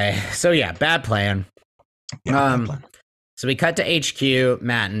 Anyway, so bad plan. Bad plan. So we cut to HQ.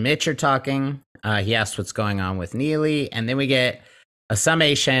 Matt and Mitch are talking. He asks what's going on with Neely, and then we get a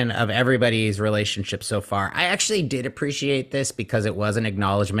summation of everybody's relationship so far. I actually did appreciate this because it was an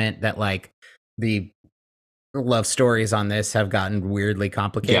acknowledgement that like the love stories on this have gotten weirdly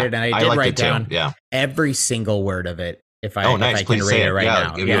complicated, and I did write down every single word of it. If I can read it right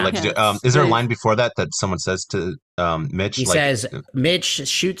now. Is there a line before that someone says to Mitch? He says, "Mitch,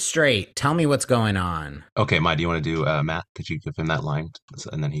 shoot straight. Tell me what's going on." Okay, Mai, do you want to do Matt? Could you give him that line,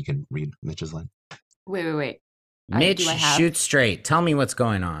 and then he can read Mitch's line? Wait. Mitch, shoot straight. Tell me what's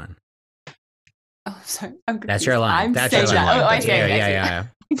going on. Oh, sorry. That's your line. That's your line. Oh, I see. Yeah.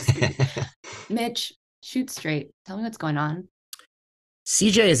 Mitch, shoot straight. Tell me what's going on.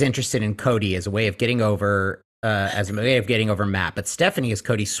 CJ is interested in Cody as a way of getting over Matt, but Stephanie is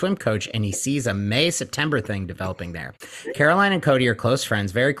Cody's swim coach, and he sees a May-September thing developing there. Caroline and Cody are close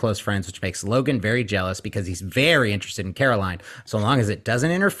friends, very close friends, which makes Logan very jealous because he's very interested in Caroline, so long as it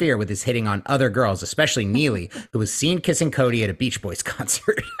doesn't interfere with his hitting on other girls, especially Neely, who was seen kissing Cody at a Beach Boys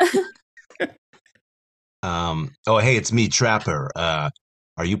concert. Oh, hey, it's me, Trapper.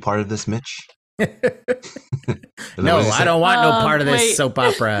 Are you part of this, Mitch? No, I don't want no part of this soap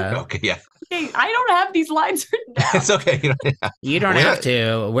opera. Okay, yeah. Okay, I don't have these lines written down. It's okay. You don't have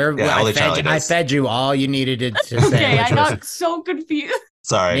to. I fed you all you needed to say. Okay, I got so confused.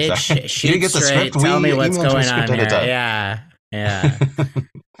 Sorry, Mitch, you didn't get the script. Tell me what's going on here. Yeah.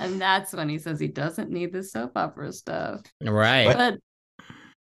 And that's when he says he doesn't need the soap opera stuff. Right. But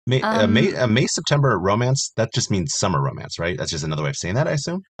May September romance, that just means summer romance, right? That's just another way of saying that, I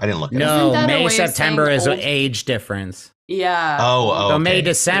assume. I didn't look at it. No, May September is an age difference. Yeah. So May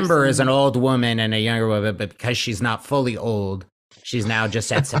December is an old woman and a younger woman, but because she's not fully old, she's now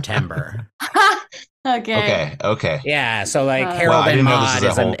just at September. Okay. Yeah, so like Harold and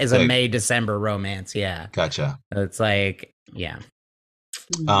Maude is a May December romance. Yeah. Gotcha. It's like, yeah.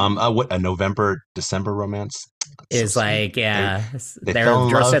 A November December romance is like, yeah, they're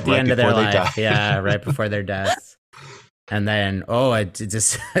just at the end of their life. Yeah, right before their deaths. And then, it's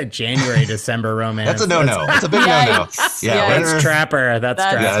just a January December romance. That's a no-no. That's a big no-no. Yeah, that's Trapper. That's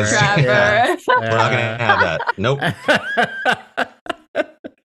Trapper. Yeah. We're not gonna have that. Nope.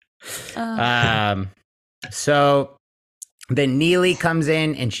 So then Neely comes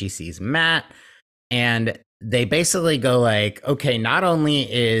in and she sees Matt, and they basically go like, okay, not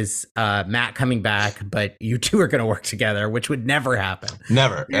only is Matt coming back, but you two are going to work together, which would never happen.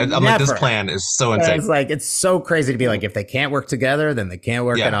 Never. And I'm like, this plan is so insane. It's like, it's so crazy to be like, if they can't work together, then they can't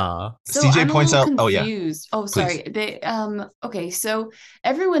work at all. So CJ points out, confused. Oh, sorry. They, okay, so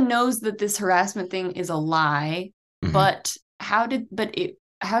everyone knows that this harassment thing is a lie, but how did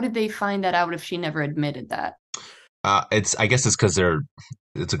they find that out if she never admitted that? I guess it's because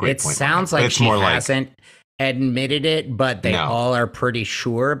it's a great point. It sounds like she hasn't admitted it, but they all are pretty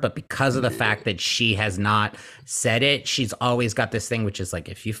sure. But because of the fact that she has not said it, she's always got this thing, which is like,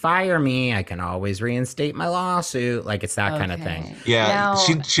 if you fire me, I can always reinstate my lawsuit. Like, it's that kind of thing. Yeah, now,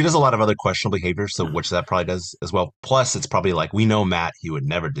 she does a lot of other questionable behavior, so which that probably does as well. Plus, it's probably like, we know Matt, he would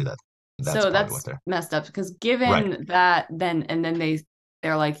never do that. That's messed up, because given that, then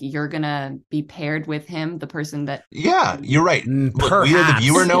they're like, you're gonna be paired with him, the person that. Yeah, you're right. Look, we as the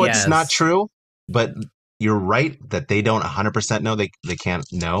viewer know it's not true, but you're right that they don't 100% know. They can't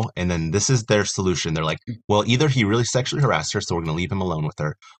know. And then this is their solution. They're like, well, either he really sexually harassed her, so we're going to leave him alone with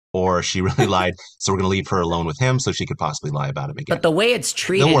her, or she really lied, so we're going to leave her alone with him so she could possibly lie about him again. But the way it's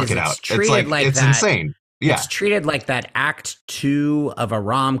treated, they'll work it out. It's insane. Yeah. It's treated like that act 2 of a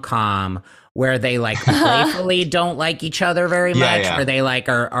rom-com where they like playfully don't like each other very much, or they like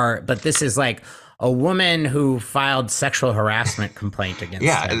are, but this is like a woman who filed sexual harassment complaint against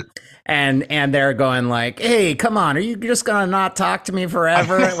him. And they're going like, hey, come on, are you just gonna not talk to me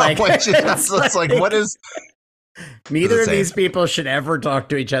forever? Like, it's like, what is? Neither of these people should ever talk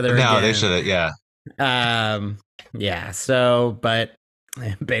to each other again. No, they shouldn't. Yeah. Yeah. So, but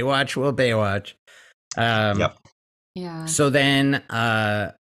Baywatch will Baywatch. Yep. Yeah. So then,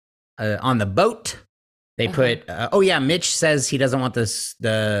 on the boat, they put. Mitch says he doesn't want the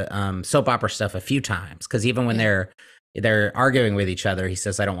soap opera stuff a few times, because even when they're arguing with each other, he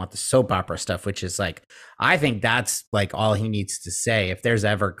says, I don't want the soap opera stuff, which is like, I think that's like all he needs to say. If there's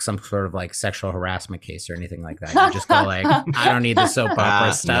ever some sort of like sexual harassment case or anything like that, you just go like, I don't need the soap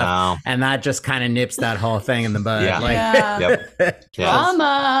opera stuff. No. And that just kind of nips that whole thing in the bud.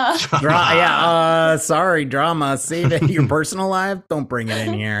 Drama. Sorry, drama. Save it. Your personal life, don't bring it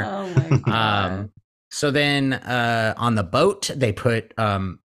in here. Oh my God. So then on the boat, they put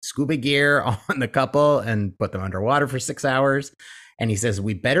scuba gear on the couple and put them underwater for 6 hours. And he says,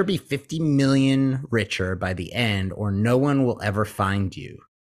 we better be 50 million richer by the end, or no one will ever find you.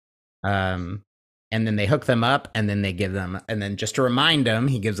 And then they hook them up, and then they give them, and then just to remind them,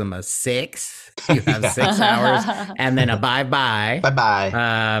 he gives them a 6. You have 6 hours, and then a bye-bye. Bye-bye.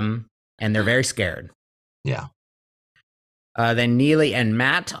 And they're very scared. Yeah. Then Neely and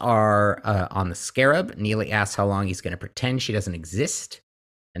Matt are on the Scarab. Neely asks how long he's going to pretend she doesn't exist.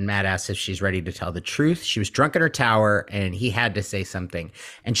 And Matt asks if she's ready to tell the truth. She was drunk in her tower, and he had to say something.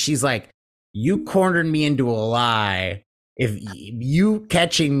 And she's like, you cornered me into a lie. If you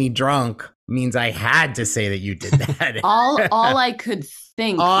catching me drunk means I had to say that you did that. all I could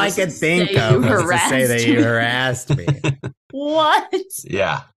think was to say that you harassed me. What?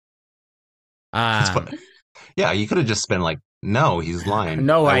 Yeah. Yeah, you could have just been like, no, he's lying.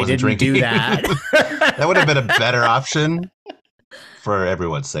 No, I didn't drinking. Do that. That would have been a better option for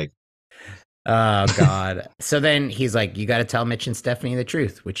everyone's sake. Oh, God. So then he's like, you got to tell Mitch and Stephanie the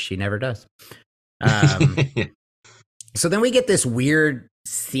truth, which she never does. So then we get this weird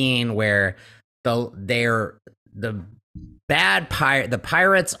scene where the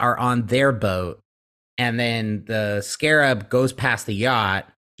pirates are on their boat, And then the Scarab goes past the yacht.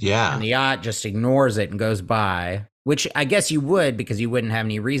 Yeah. And the yacht just ignores it and goes by, which I guess you would because you wouldn't have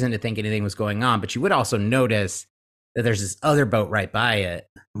any reason to think anything was going on. But you would also notice that there's this other boat right by it.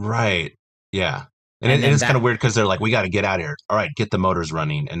 Right. Yeah. And it's kind of weird because they're like, we got to get out of here. All right, get the motors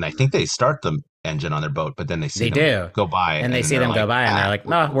running. And I think they start the engine on their boat, but then they see them go by. And they see them go by and they're like,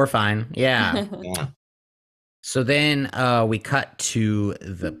 no, we're fine. Yeah. Yeah. So then we cut to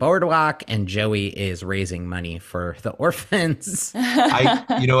the boardwalk and Joey is raising money for the orphans.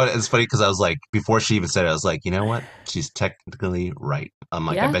 You know what? It's funny because I was like, before she even said it, I was like, you know what? She's technically right. I'm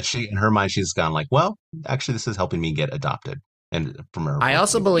like, I bet she, in her mind, she's gone like, well, actually, this is helping me get adopted. And from her, I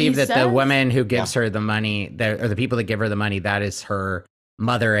also believe that the woman who gives her the money, or the people that give her the money, that is her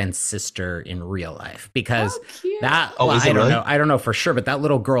mother and sister in real life, because I don't know for sure, but that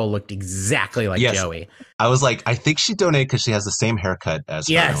little girl looked exactly like Joey. I was like, I think she donated because she has the same haircut as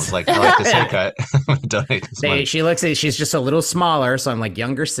her. I was like, I like this haircut. Donate this money. She looks like she's just a little smaller, so I'm like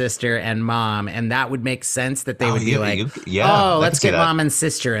younger sister and mom, and that would make sense that they would be like, let's get mom and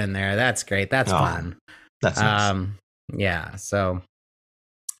sister in there. That's great. That's fun. That's nice. Yeah. So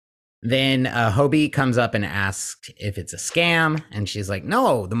then Hobie comes up and asks if it's a scam, and she's like,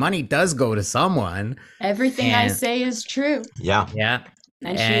 no, the money does go to someone. Everything I say is true. Yeah. Yeah.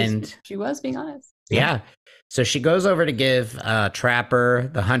 And she was being honest. Yeah. So she goes over to give Trapper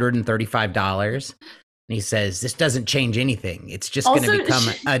the $135. And he says, this doesn't change anything. It's just going to become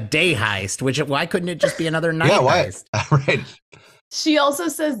a day heist, why couldn't it just be another night heist? Right. She also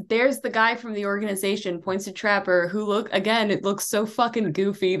says, there's the guy from the organization, points to Trapper, who it looks so fucking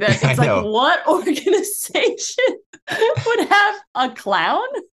goofy that it's like, what organization would have a clown?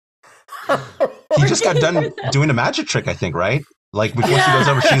 He just got done doing a magic trick, I think, right? Like before she goes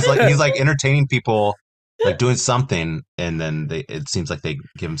over, he's like entertaining people, like doing something, and then it seems like they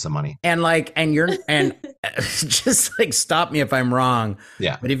give him some money. And just like stop me if I'm wrong.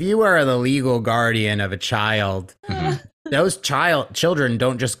 Yeah. But if you are the legal guardian of a child, those children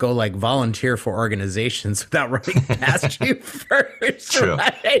don't just go like volunteer for organizations without running past you first. True.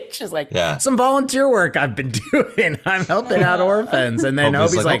 Right? Just like some volunteer work I've been doing. I'm helping out orphans. And then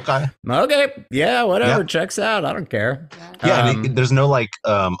Hobie's like, okay, yeah, whatever, checks out. I don't care. Yeah, there's no like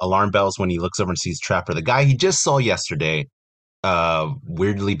alarm bells when he looks over and sees Trapper, the guy he just saw yesterday,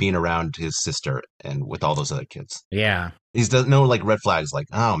 weirdly being around his sister and with all those other kids. Yeah. He's no like red flags like,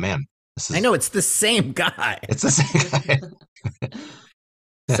 oh man. I know, it's the same guy. It's the same guy.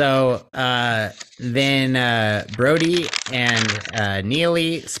 So then Brody and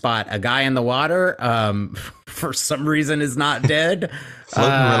Neely spot a guy in the water. For some reason is not dead.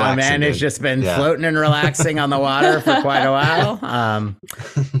 Man has just been floating and relaxing on the water for quite a while.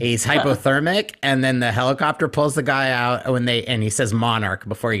 He's hypothermic, and then the helicopter pulls the guy out and he says Monarch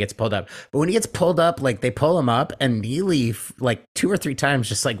before he gets pulled up. But when he gets pulled up, like they pull him up, and Neely like 2 or 3 times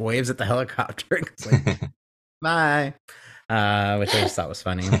just like waves at the helicopter and goes like, bye. Which I just thought was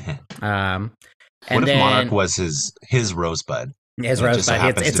funny. And what if Monarch was his rosebud? His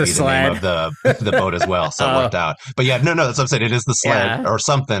rosebud. It's a sled. The name of the boat as well, so it worked out. But yeah, no, that's what I'm saying. It is the sled or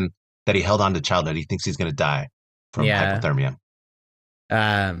something that he held on to childhood. He thinks he's going to die from hypothermia.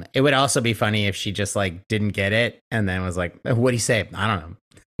 It would also be funny if she just like didn't get it and then was like, "What do you say?" I don't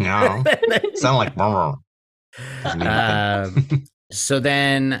know. No, sound like. So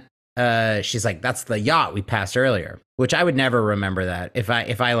then she's like, "That's the yacht we passed earlier," which I would never remember that if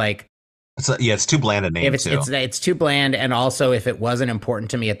I like. It's too bland a name. It's too bland, and also if it wasn't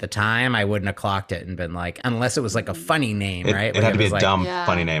important to me at the time, I wouldn't have clocked it and been like, unless it was like a funny name, right? It had to be a dumb,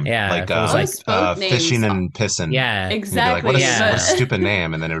 funny name, like fishing and pissing. Yeah, exactly. Like, what a stupid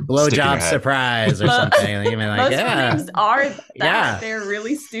name, and then it blowjob surprise or something. You'd be like, most names are that. They're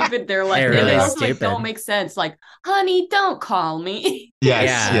really stupid. They're like they also like don't make sense. Like, honey, don't call me.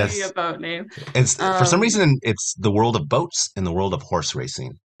 Yes. Be a boat name. It's for some reason it's the world of boats and the world of horse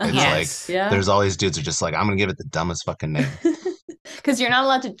racing. It's there's all these dudes who are just like, I'm gonna give it the dumbest fucking name. Because you're not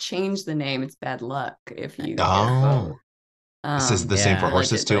allowed to change the name. It's bad luck if you this is the same for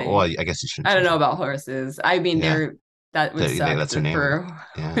horses too. Well, I guess you shouldn't. I don't know about horses. I mean, that would suck that's their name. For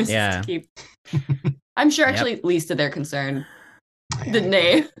horses to keep. I'm sure actually at least to their concern, the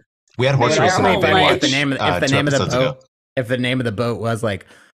name. We had horse racing on Baywatch. If the name of the boat was like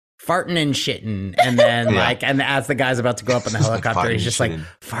farting and shitting, and then and as the guy's about to go up in the helicopter, he's just like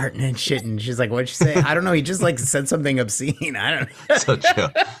farting and shitting. She's like, "What'd you say?" I don't know. He just like said something obscene. I don't know. So true.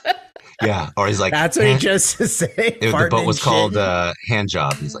 Yeah, or he's like, that's what he just say. The boat was called Hand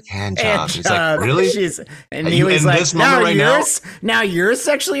Job. He's like, Hand Job. He's like, really? And he was like, now you're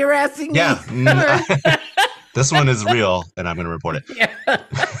sexually harassing me. Yeah. This one is real, and I'm going to report it.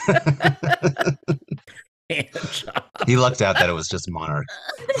 hand job. He lucked out that it was just Monarch.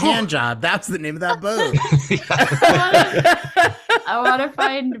 Hand job. That's the name of that boat. I want to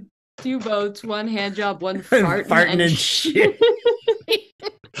find 2 boats, 1 hand job, 1 farting and shit.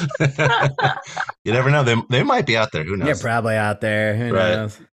 You never know. They might be out there. Who knows? They're probably out there. Who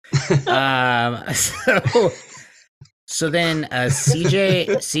knows? So then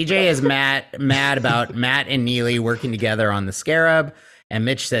CJ is mad about Matt and Neely working together on the Scarab, and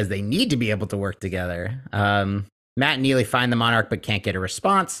Mitch says they need to be able to work together. Matt and Neely find the Monarch but can't get a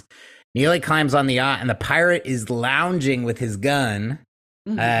response. Neely climbs on the yacht, and the pirate is lounging with his gun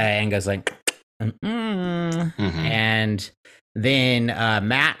and goes like, and then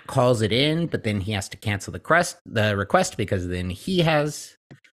Matt calls it in, but then he has to cancel the request because then he has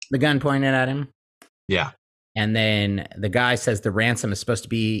the gun pointed at him. Yeah. And then the guy says the ransom is supposed to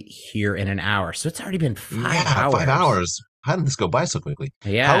be here in an hour. So it's already been 5 hours. 5 hours. How did this go by so quickly?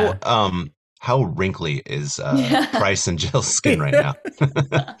 Yeah. How wrinkly is Price and Jill's skin right now?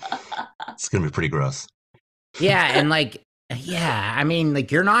 It's going to be pretty gross. Yeah. And like, I mean, like,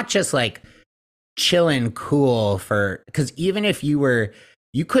 you're not just like chilling cool because even if you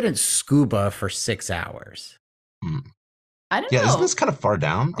couldn't scuba for 6 hours. I don't know. Isn't this kind of far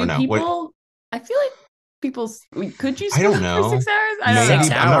down? Or no? I feel like could you I don't know. for 6 hours? I don't know.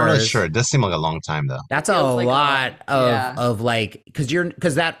 6 hours. I'm not really sure. It does seem like a long time though. That's a lot of like,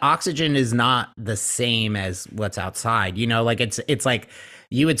 because that oxygen is not the same as what's outside, you know, like it's like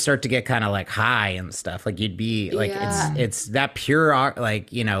you would start to get kind of like high and stuff. Like you'd be like, it's that pure,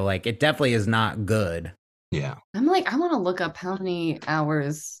 like, you know, like it definitely is not good. Yeah. I'm like, I want to look up how many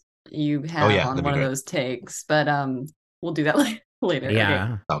hours you have on one of those takes, but we'll do that later.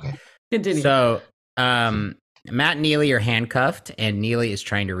 Yeah. Okay. Continue. So, Matt and Neely are handcuffed, and Neely is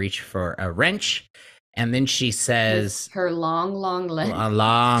trying to reach for a wrench, and then she says, with her long legs,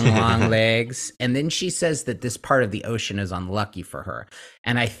 long legs, and then she says that this part of the ocean is unlucky for her,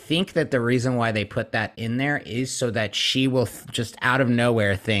 and I think that the reason why they put that in there is so that she will just out of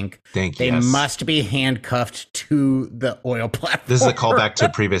nowhere think they must be handcuffed to the oil platform. This is a callback to a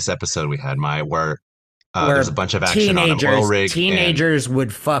previous episode we had, where there's a bunch of action on an oil rig. Teenagers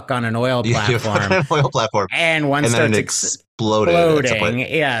would fuck on an oil platform. And one starts exploding.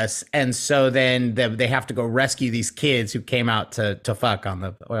 Yes. And so then they have to go rescue these kids who came out to fuck on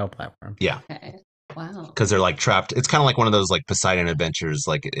the oil platform. Yeah. Okay. Wow. Because they're like trapped. It's kind of like one of those like Poseidon adventures.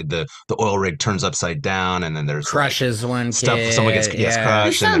 Like the oil rig turns upside down, and then there's crushes one stuff. Kid. Someone gets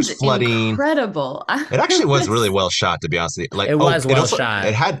crushed, and there's flooding. Incredible. It actually was really well shot, to be honest with you. Like it was well shot.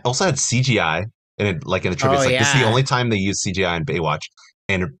 It also had CGI. And like in the trivia, this is the only time they used CGI in Baywatch,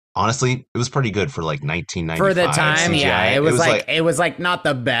 and honestly, it was pretty good for like 1995. For the time, CGI. It was like not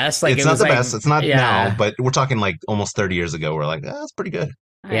the best. Like it's not the best. It's not now, but we're talking like almost 30 years ago. We're like, that's pretty good.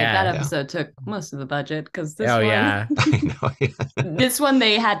 Right, that episode took most of the budget because this one. I know. This one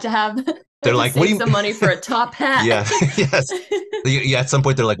they had to have. They're like, save some money for a top hat. Yes. Yeah, at some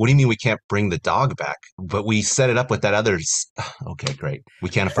point they're like, what do you mean we can't bring the dog back? But we set it up with that other. Okay, great. We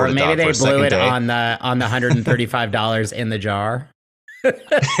can't afford a dog for a second day. Maybe they blew it on the $135 in the jar.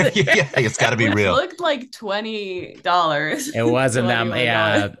 It's got to be real. It looked like $20. It wasn't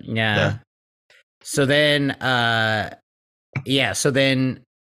that. Yeah. So then,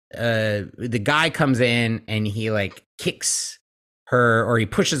 the guy comes in and he like kicks her, or he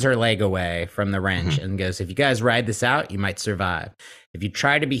pushes her leg away from the wrench and goes, if you guys ride this out, you might survive. If you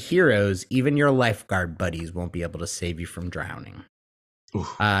try to be heroes, even your lifeguard buddies won't be able to save you from drowning.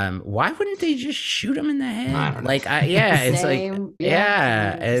 Why wouldn't they just shoot him in the head? Like, it's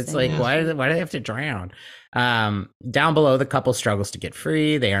like, why do they have to drown? Down below, the couple struggles to get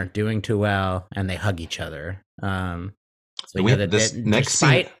free. They aren't doing too well, and they hug each other. So we know that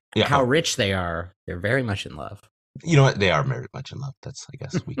despite how rich they are, they're very much in love. You know what? They are very much in love. That's, I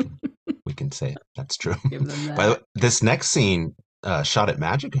guess, we can say it. That's true. By the way, this next scene shot at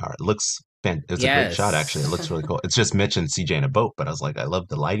Magic Hour. It looks it's a great shot, actually. It looks really cool. It's just Mitch and CJ in a boat, but I was like, I love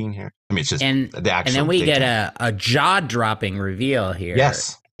the lighting here. I mean, it's just the action. And then we get a jaw-dropping reveal here.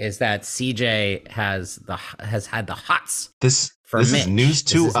 Yes. Is that CJ has had the hots. This Mitch. Is news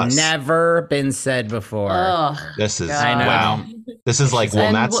to us. Has never been said before. Oh, this is wow. This is like,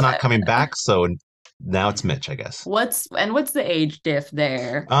 well, Matt's not coming back, so now it's Mitch, I guess. What's the age diff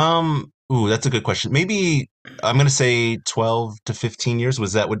there? Ooh, that's a good question. Maybe I'm gonna say 12 to 15 years.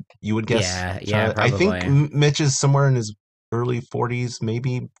 Was that what you would guess? Yeah, probably. I think Mitch is somewhere in his early 40s,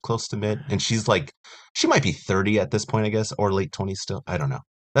 maybe close to mid, and she's like, she might be 30 at this point, I guess, or late 20s still. I don't know.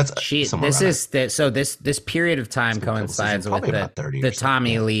 That's this period of time coincides with the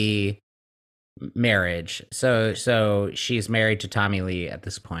Tommy Lee marriage. So she's married to Tommy Lee at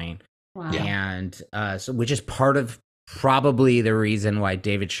this point. Wow. And so, which is part of probably the reason why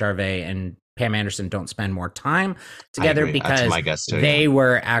David Charvet and Pam Anderson don't spend more time together, because my guess too, they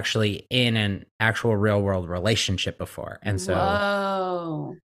were actually in an actual real world relationship before. And so,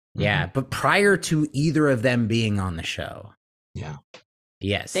 whoa. Yeah, but prior to either of them being on the show. Yeah.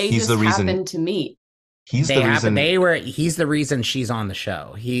 Yes. He's the reason happened to meet. He's the reason she's on the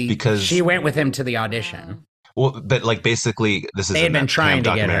show. She went with him to the audition. Well, but like basically, this is they had been trying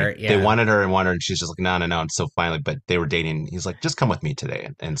to get her. Yeah. They wanted her, and she's just like, no. And so finally, but they were dating. He's like, just come with me today,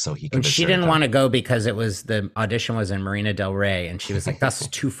 and so he. And she didn't want to go because the audition was in Marina Del Rey, and she was like, that's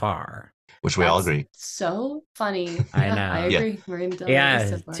too far. Which we all agree. So funny. I know. I agree. Yeah. Marina Del Rey is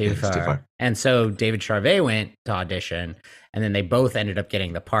so far. Too far. And so David Charvet went to audition, and then they both ended up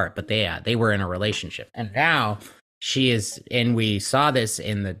getting the part. But they were in a relationship, and now. She is, and we saw this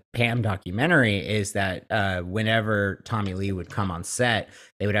in the Pam documentary, is that whenever Tommy Lee would come on set,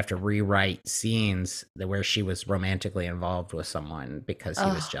 they would have to rewrite scenes where she was romantically involved with someone because he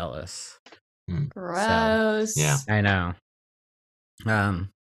was jealous. Gross. So, yeah. I know.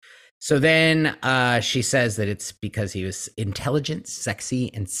 So then she says that it's because he was intelligent,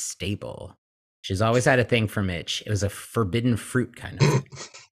 sexy, and stable. She's always had a thing for Mitch. It was a forbidden fruit kind of thing.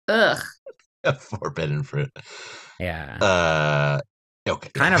 Ugh. A forbidden fruit. Yeah. Okay.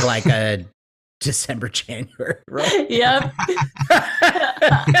 Kind of like a December, January, right? Yep.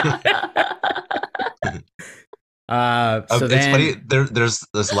 So it's funny. There's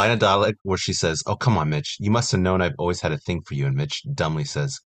this line of dialogue where she says, "Oh, come on, Mitch. You must have known I've always had a thing for you." And Mitch dumbly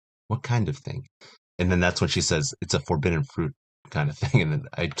says, "What kind of thing?" And then that's when she says, "It's a forbidden fruit kind of thing." And then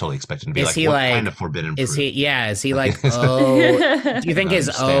I totally expect him to be what kind of forbidden fruit? Is he like, oh, do you think his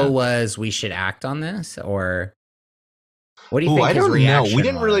was, we should act on this? Or what do you think? I his don't know.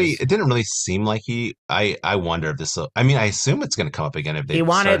 It didn't really seem like I wonder if this, I mean, I assume it's going to come up again if they He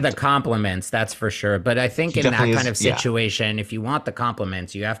wanted the compliments, that's for sure. But I think in that kind of situation, if you want the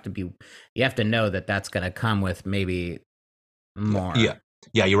compliments, you have to know that that's going to come with maybe more.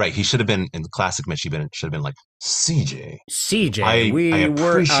 Yeah, you're right. He should have been, in the classic Mitch, should have been like, CJ, I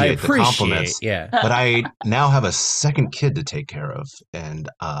appreciate the compliments, yeah, but I now have a second kid to take care of, and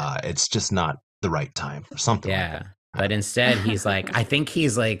it's just not the right time or something. Yeah, like that. But instead he's like, I think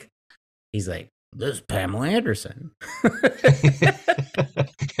he's like, this is Pamela Anderson.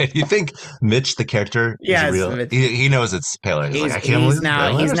 You think Mitch, the character, is real? He knows it's Pamela.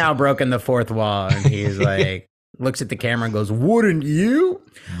 He's now broken the fourth wall, and he's like, looks at the camera and goes, wouldn't you?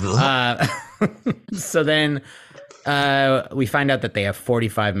 So then we find out that they have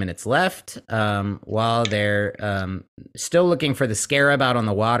 45 minutes left while they're still looking for the scarab out on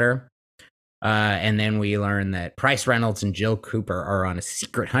the water. And then we learn that Price Reynolds and Jill Cooper are on a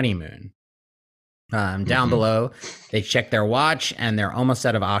secret honeymoon. Down below, they check their watch and they're almost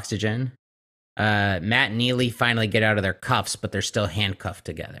out of oxygen. Matt and Neely finally get out of their cuffs, but they're still handcuffed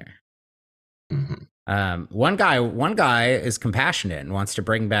together. One guy is compassionate and wants to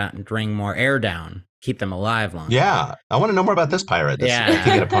bring more air down, keep them alive longer. Yeah, I want to know more about this pirate. He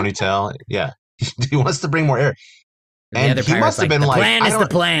get a ponytail. Yeah, he wants to bring more air. And the other he must have been like, the plan is the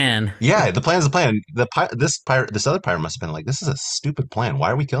plan. Yeah, the plan is the plan. This other pirate must have been like, this is a stupid plan.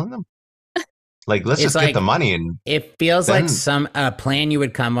 Why are we killing them? Like, let's just get the money. And it feels like a plan you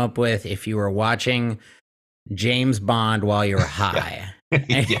would come up with if you were watching James Bond while you were high.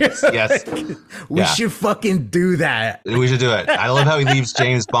 yes. We should fucking do that. We should do it. I love how he leaves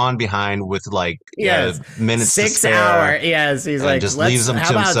James Bond behind with like minutes 6 hours. Yes, he's like, just leaves him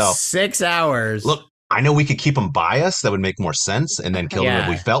to himself. 6 hours. Look, I know we could keep him by us. That would make more sense, and then kill him if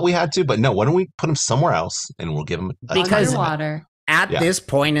we felt we had to. But no, why don't we put him somewhere else and we'll give him underwater at this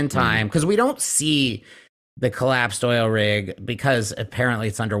point in time, because we don't see the collapsed oil rig because apparently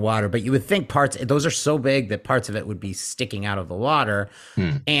it's underwater. But you would think those are so big that parts of it would be sticking out of the water.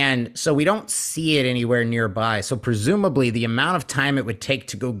 And so we don't see it anywhere nearby. So presumably the amount of time it would take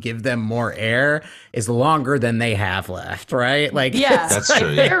to go give them more air is longer than they have left, right? Like, that's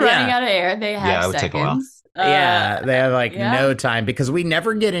true. They're running out of air. They have it would take a while. They have no time because we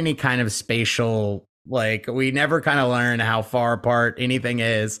never get any kind of spatial. Like, we never kind of learn how far apart anything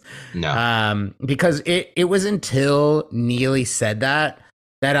is. No. Because it was until Neely said that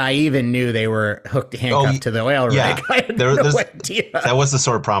I even knew they were handcuffed to the oil rig. Yeah. I had no idea. That was the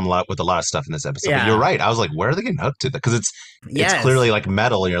sort of problem with a lot of stuff in this episode. But you're right. I was like, where are they getting hooked to? Because it's clearly like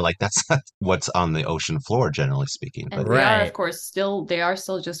metal. And you're like, that's not what's on the ocean floor, generally speaking. And they are, of course, they are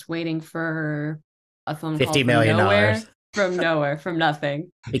still just waiting for a phone call $50 million. From nowhere, from nothing.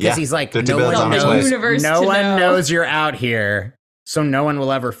 Because he's like, no one knows you're out here, so no one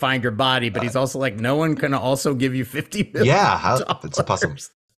will ever find your body. But he's also like, no one can also give you $50 million. Yeah, it's impossible.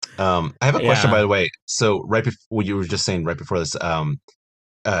 I have a question, by the way. So right before what you were just saying right before this,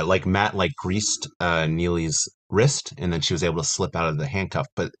 like Matt like greased Neely's wrist, and then she was able to slip out of the handcuff.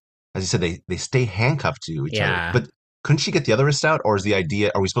 But as you said, they stay handcuffed to each other. But couldn't she get the other wrist out, or is the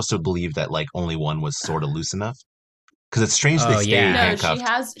idea? Are we supposed to believe that like only one was sort of loose enough? Because it's strange they stay handcuffed.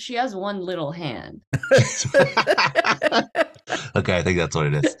 No, she has one little hand. Okay, I think that's what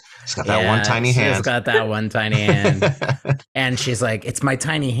it is. She's got that one tiny hand. She's got that one tiny hand. And she's like, it's my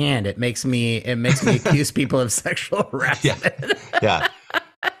tiny hand. It makes me accuse people of sexual harassment. Yeah.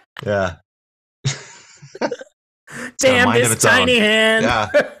 Damn this tiny hand.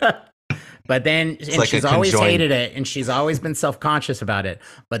 Yeah. But then, and like she's always hated it, and she's always been self-conscious about it.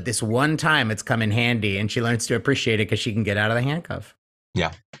 But this one time, it's come in handy, and she learns to appreciate it because she can get out of the handcuff.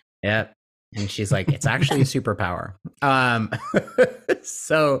 Yeah. And she's like, it's actually a superpower.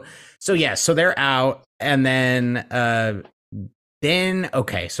 So they're out, and then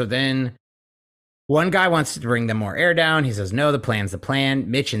one guy wants to bring them more air down. He says, no, the plan's the plan.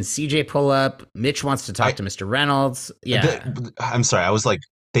 Mitch and CJ pull up. Mitch wants to talk to Mr. Reynolds. Yeah. I'm sorry. I was like,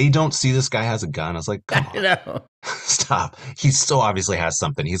 they don't see this guy has a gun. I was like, come on. No. Stop. He so obviously has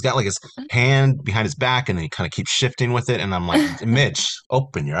something. He's got like his hand behind his back, and then he kind of keeps shifting with it. And I'm like, Mitch,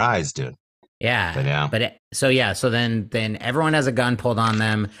 open your eyes, dude. Yeah. So then everyone has a gun pulled on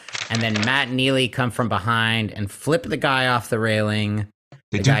them. And then Matt and Neely come from behind and flip the guy off the railing.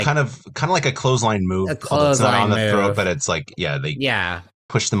 They do kind of like a clothesline move. A clothesline move. The throat, but it's like,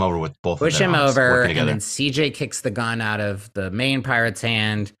 push them over with both push of their him arms over, and then CJ kicks the gun out of the main pirate's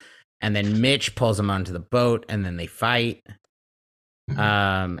hand, and then Mitch pulls him onto the boat, and then they fight.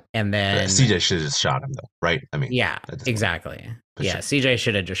 And then CJ should have just shot him, though, right? I mean, exactly. CJ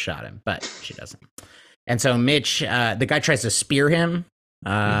should have just shot him, but she doesn't. And so Mitch, the guy tries to spear him.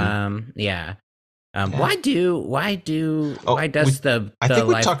 Why does the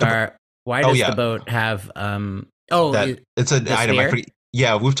lifeguard? Why does the boat have it's an item. I forget.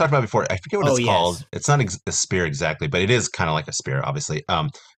 Yeah, we've talked about it before. I forget what it's called. It's not a spear exactly, but it is kind of like a spear, obviously.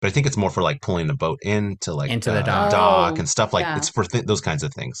 But I think it's more for like pulling the boat into the dock and stuff like. It's for those kinds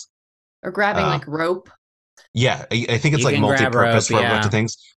of things. Or grabbing like rope. Yeah, I think it's like multi-purpose for a bunch of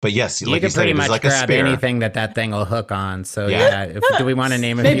things. But yes, you can pretty much like grab anything that thing will hook on. So do we want to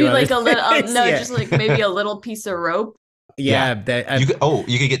name a maybe few like a little? Just like maybe a little piece of rope. You could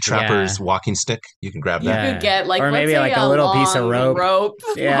get Trapper's walking stick. You can grab that. You could get or maybe like a little piece of rope.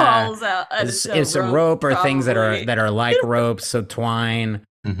 Falls out. It's a rope or things that are like ropes. So twine,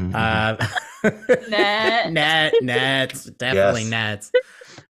 nets, definitely nets.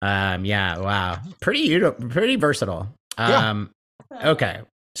 Wow, pretty versatile. Okay,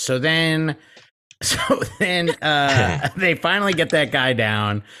 so then they finally get that guy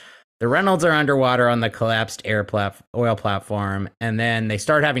down. The Reynolds are underwater on the collapsed oil platform, and then they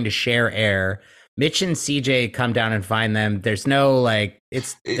start having to share air. Mitch and CJ come down and find them. There's no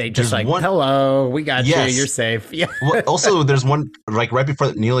hello, we got you, you're safe. Yeah. Well, also, there's one like right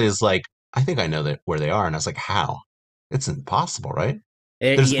before Neely is like, I think I know where they are, and I was like, how? It's impossible, right?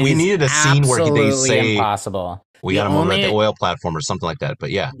 We needed a scene where they say impossible. We got him over at the oil platform or something like that.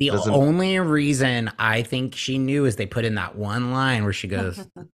 But yeah. The only reason I think she knew is they put in that one line where she goes,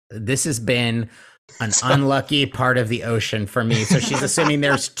 this has been an unlucky part of the ocean for me. So she's assuming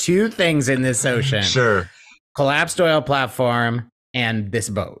there's two things in this ocean. Sure. Collapsed oil platform and this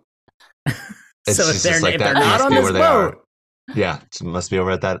boat. So if they're not on this boat. It must be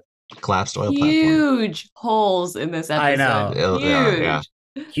over at that collapsed oil platform. Huge holes in this episode. I know.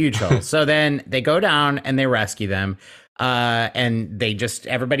 Huge holes. So then they go down and they rescue them. And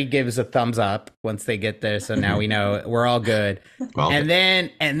everybody gives a thumbs up once they get there. So now we know we're all good. And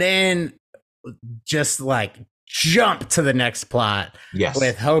then just like jump to the next plot. Yes.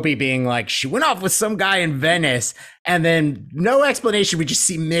 With Hobie being like, she went off with some guy in Venice, and then no explanation. We just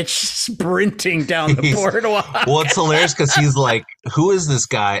see Mitch sprinting down the boardwalk. Well, it's hilarious because he's like, who is this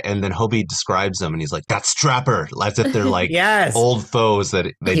guy? And then Hobie describes him and he's like, that's Trapper. As if they're like old foes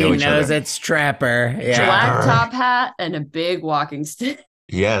that they know each other. He knows it's Trapper. Yeah. Black top hat and a big walking stick.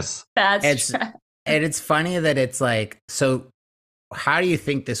 Yes. That's and it's funny that it's like, so how do you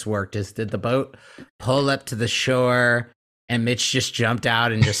think this worked? Did the boat pull up to the shore and Mitch just jumped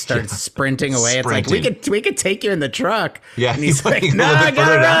out and just started sprinting away? It's like, we could take you in the truck. Yeah. And he's like, no, I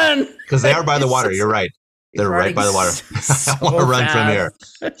gotta run. Because they are by the water. You're right. They're right by the water. I want to run from here.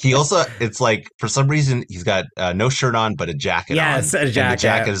 He also, it's like, for some reason, he's got no shirt on, but a jacket on. Yes, a jacket. And the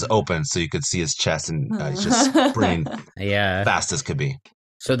jacket is open, so you could see his chest, and he's just sprinting fast as could be.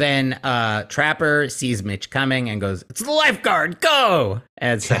 So then Trapper sees Mitch coming and goes, it's the lifeguard, go!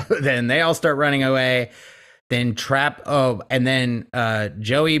 And so then they all start running away. then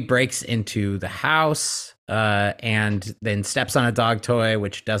Joey breaks into the house and then steps on a dog toy,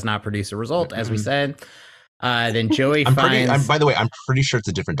 which does not produce a result, as we said. Then Joey by the way, I'm pretty sure it's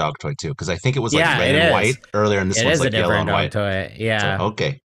a different dog toy too, because I think it was like red and white earlier, and this one's like yellow and white. Toy. Yeah. So,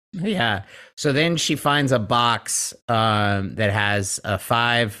 okay. Yeah. So then she finds a box that has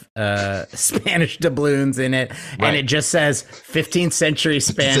 5 Spanish doubloons in it, and it just says 15th century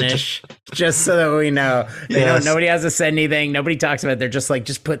Spanish, just so that we know. Nobody has to send anything. Nobody talks about it. They're just like,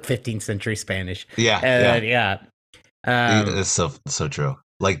 just put 15th century Spanish. Yeah. It's so true.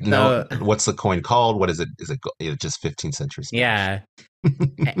 Like, no, what's the coin called? What is it? Is it just 15th century Spanish? Yeah.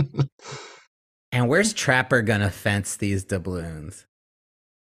 And where's Trapper gonna fence these doubloons?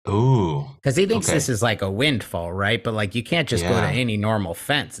 Ooh, because he thinks this is like a windfall, right? But like, you can't just go to any normal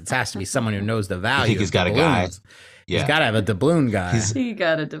fence. It has to be someone who knows the value. I think he's got a guy. Yeah. He's got to have a doubloon guy. He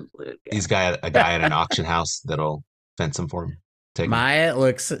got a doubloon guy. He's got a guy at an auction house that'll fence him for him. Maya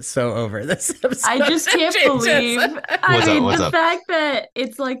looks so over this episode. I just can't believe. The fact that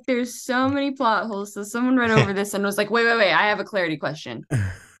it's like there's so many plot holes. So someone read over this and was like, wait, I have a clarity question.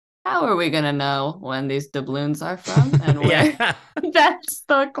 How are we going to know when these doubloons are from and where? That's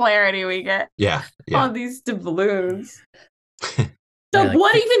the clarity we get. Yeah. On these doubloons. So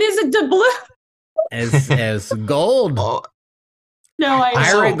what even is a doubloon? It's gold. No, I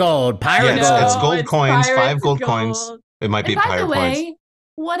Pirate gold. It's gold coins, 5 gold coins. It might be pirate coins. By the way,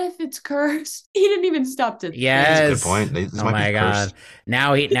 what if it's cursed? He didn't even stop to. Yes. That's a good point. This might be cursed.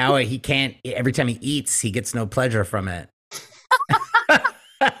 Now he can't. Every time he eats, he gets no pleasure from it.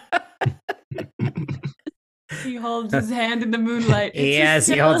 He holds his hand in the moonlight. Yes,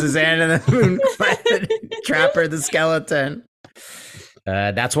 he holds his hand in the moonlight. Trapper the skeleton.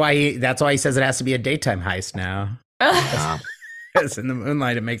 That's why he says it has to be a daytime heist now. Because in the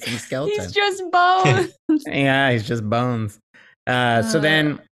moonlight it makes him skeleton. He's just bones. Yeah, he's just bones. So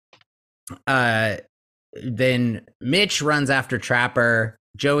then Mitch runs after Trapper.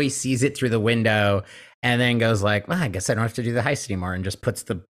 Joey sees it through the window and then goes like, well, I guess I don't have to do the heist anymore, and just puts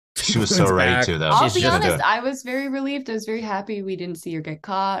the She was so ready to, though. I'll be honest, I was very relieved. I was very happy we didn't see her get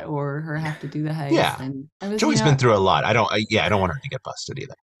caught or her have to do the heist. Yeah. And Joey's been through a lot. I don't want her to get busted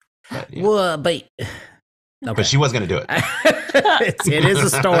either. But, yeah. Well, but she was going to do it. It is a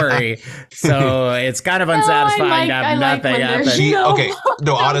story, so it's kind of unsatisfying to have nothing happen.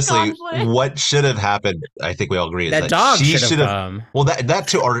 Honestly, what should have happened, I think we all agree, is that dog should have come. Well, that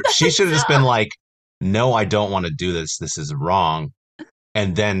too, or she should have just been like, no, I don't want to do this. This is wrong.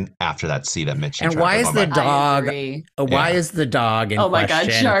 And then after that, see that Mitch and why is the dog? Why is the dog in question? Oh my God,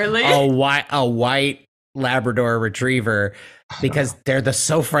 Charlie! A white Labrador Retriever, because they're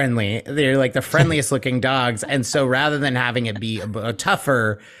so friendly. They're like the friendliest looking dogs, and so rather than having it be a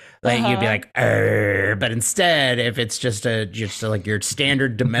tougher, like you'd be like, but instead, if it's just like your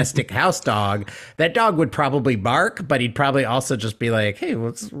standard domestic house dog, that dog would probably bark, but he'd probably also just be like, hey,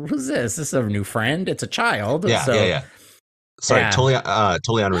 who's this? This is a new friend. It's a child. Yeah. Sorry,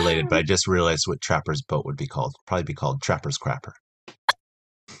 totally unrelated, but I just realized what Trapper's boat would be called. Probably be called Trapper's Crapper.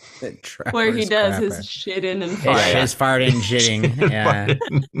 Where he does his shitting and farting. His farting and shitting.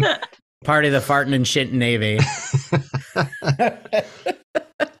 Yeah. Part of the farting and shitting navy.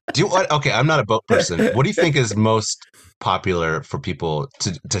 Okay, I'm not a boat person. What do you think is most popular for people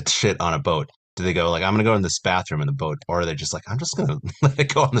to shit on a boat? Do they go like, I'm going to go in this bathroom in the boat? Or are they just like, I'm just going to let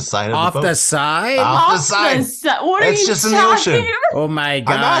it go on the side of the boat? Off the side? Off the side. What are you just in the ocean. Oh my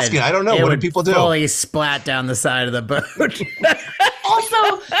God. I'm asking. I don't know. What do people do? Fully splat down the side of the boat.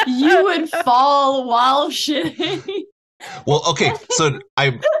 Also, you would fall while shitting. Well, okay. So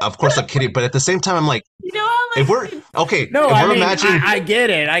of course I'm kidding, but at the same time, I'm like, if we're okay. No, we're imagining, I get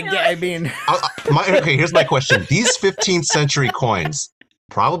it. Okay, here's my question. These 15th century coins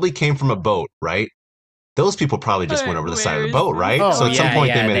probably came from a boat, right? Those people probably just went over the side of the boat, right? Oh, so at some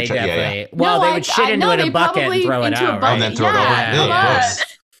point they made a Well, they would shit into it a bucket and throw it out, right? And then throw it over. Gross.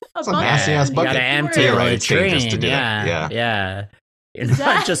 It's a nasty ass bucket. You gotta empty a latrine. Yeah.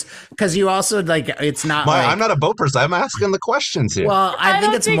 Not just because you also like it's not. I'm not a boat person. I'm asking the questions here. Well, I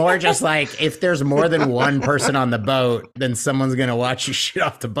think it's more just like if there's more than one person on the boat, then someone's gonna watch you shit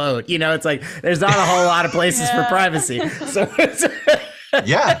off the boat. It's like there's not a whole lot of places for privacy. So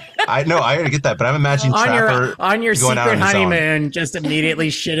yeah, I know. I get that, but I'm imagining Trapper on your secret honeymoon, just immediately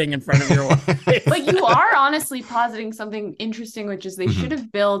shitting in front of your wife. But you are honestly positing something interesting, which is they should have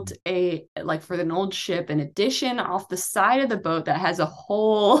built for an old ship, an addition off the side of the boat that has a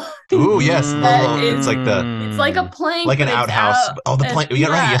hole. Ooh, yes, it's like a plank, like an outhouse. The plank. Yeah,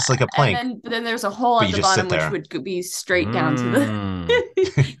 right. Yes, like a plank. And then there's a hole at the bottom, which would be straight down to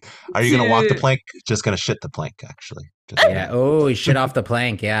the. Are you going to walk the plank? Just going to shit the plank, actually. Just yeah. Oh, shit off the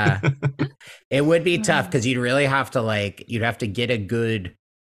plank. Yeah. It would be tough because you'd really have to you'd have to get a good,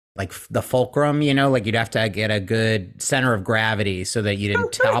 the fulcrum, like you'd have to get a good center of gravity so that you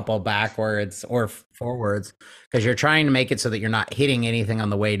didn't topple backwards or forwards because you're trying to make it so that you're not hitting anything on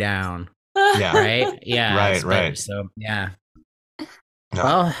the way down. Yeah. Right? Yeah. Right. So, yeah.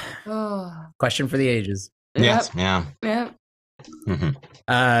 Well, question for the ages. Yes. Yeah. Yep.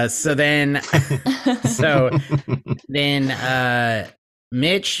 Mm-hmm. So then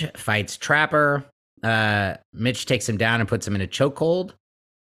Mitch fights Trapper. Mitch takes him down and puts him in a chokehold.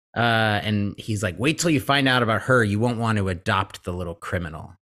 And he's like, wait till you find out about her. You won't want to adopt the little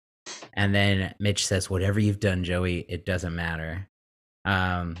criminal. And then Mitch says, whatever you've done, Joey, it doesn't matter.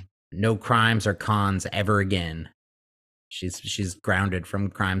 No crimes or cons ever again. She's grounded from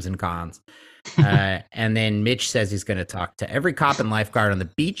crimes and cons. And then Mitch says he's going to talk to every cop and lifeguard on the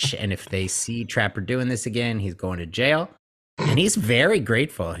beach. And if they see Trapper doing this again, he's going to jail. And he's very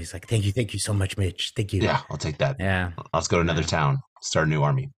grateful. He's like, thank you so much, Mitch. Thank you. Yeah, I'll take that. Yeah. Let's go to another town, start a new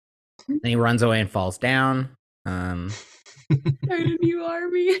army. And he runs away and falls down. Start a new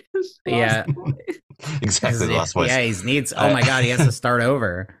army. Yeah. Exactly. The Lost Boys. Yeah, he needs, oh my God, he has to start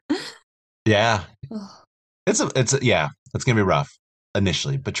over. Yeah. It's going to be rough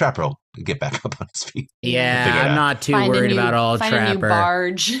initially, but Trapper will get back up on his feet. Yeah, I'm not too worried about all Trapper. A new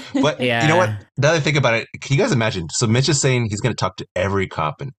barge. But you know what? Now that I think about it, can you guys imagine? So Mitch is saying he's going to talk to every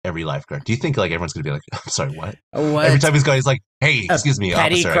cop and every lifeguard. Do you think everyone's going to be like, I'm sorry, what? Every time he's going, he's like, hey, excuse me,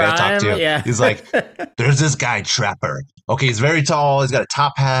 officer, I got to talk to you. Yeah. He's like, there's this guy, Trapper. Okay, he's very tall. He's got a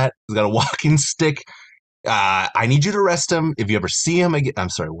top hat. He's got a walking stick. I need you to arrest him. If you ever see him again, I'm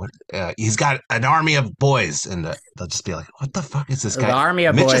sorry, what? He's got an army of boys, and they'll just be like, "What the fuck is this guy?" The army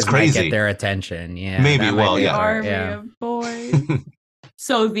of Mitch boys is crazy. Might get their attention. Yeah, maybe. Well, yeah. Army of boys.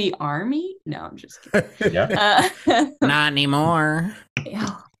 So the army? No, I'm just kidding. Yeah. Not anymore.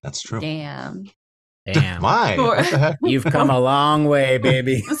 Yeah. That's true. Damn. Why? What the heck? You've come a long way,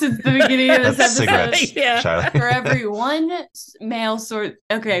 baby. Since the beginning of this episode. Cigarettes, yeah. For every one male source.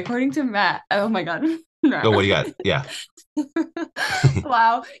 Okay, according to Matt. Oh my God. Oh, what do you got? Yeah.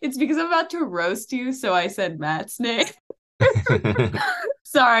 Wow. It's because I'm about to roast you, so I said Matt's name.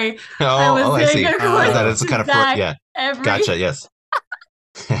 Sorry. I see. That is kind of yeah. Gotcha. Yes.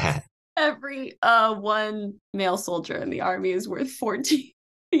 Every one male soldier in the army is worth 14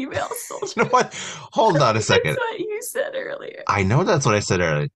 female soldiers. You know what? Hold on a second. That's what you said earlier. I know that's what I said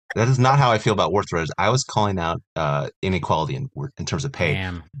earlier. That is not how I feel about worth rose. I was calling out inequality in terms of pay,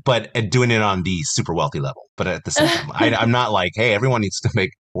 but doing it on the super wealthy level. But at the same time, I'm not like, hey, everyone needs to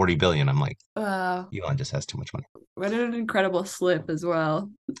make 40 billion. I'm like, Elon just has too much money. What an incredible slip as well.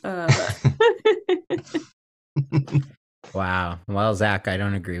 Wow. Well, Zach, I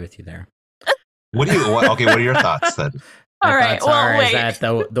don't agree with you there. What are your thoughts then? All right. Well, wait. Is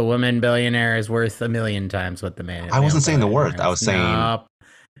that the woman billionaire is worth 1,000,000 times what the man. I wasn't saying the worth. I was saying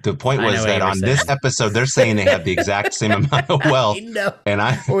the point was that on this episode, they're saying they have the exact same amount of wealth.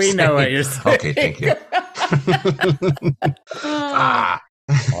 We know what you're saying. Okay, thank you.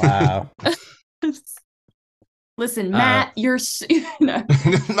 Wow. Listen, Matt, you're.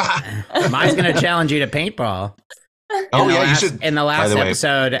 Mine's going to challenge you to paintball. You should. In the last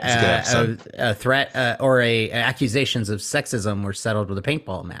episode, a threat or accusations of sexism were settled with a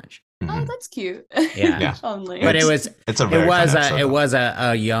paintball match. Oh, that's cute. Yeah. Only. But it was a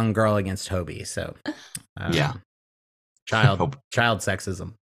a young girl against Hobie. So child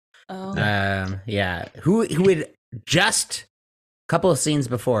sexism. Oh. Yeah. Who had just a couple of scenes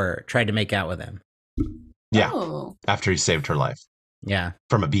before tried to make out with him. Yeah. Oh. After he saved her life. Yeah.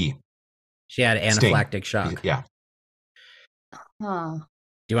 From a bee. She had anaphylactic shock. Yeah. Huh. Do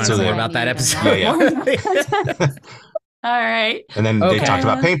you want to know more about that episode? Yeah. All right. And then they talked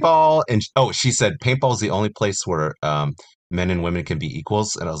about paintball, and she said paintball is the only place where men and women can be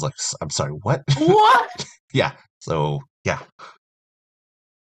equals. And I was like, I'm sorry, what? What? Yeah. So yeah.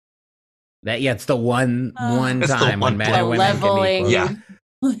 It's the one time when men and women leveling. can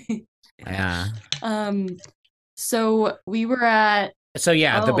be equals. Yeah. So we were at. So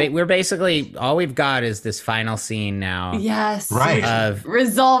we're basically all we've got is this final scene now. Yes. Right.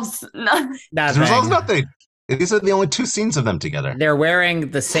 Resolves nothing. Resolves nothing. These are the only two scenes of them together. They're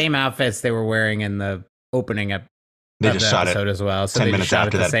wearing the same outfits they were wearing in the opening of the episode as well. So 10 they minutes just shot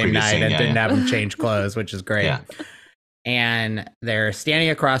after it the that same night scene, and didn't have them change clothes, which is great. Yeah. And they're standing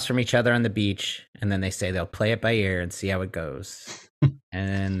across from each other on the beach, and then they say they'll play it by ear and see how it goes.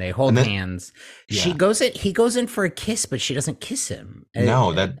 And they hold hands. Yeah. He goes in for a kiss, but she doesn't kiss him.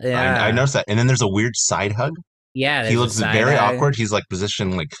 No, I noticed that. And then there's a weird side hug. Yeah, he looks very awkward. He's like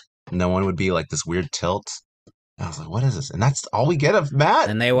positioned like no one would be like this weird tilt. I was like, what is this? And that's all we get of Matt.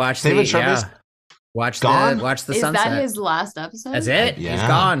 And they watch David Charbay's watch gone? the sunset. Is that his last episode? That's it. Yeah. He's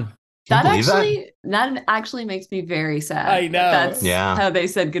gone. That actually makes me very sad. I know. That's how they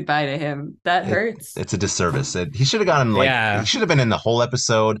said goodbye to him. That hurts. It's a disservice. He should have gotten he should have been in the whole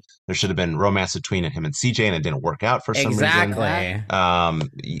episode. There should have been romance between him and CJ, and it didn't work out for some reason. Exactly.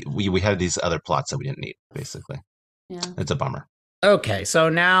 We had these other plots that we didn't need, basically. Yeah. It's a bummer. Okay, so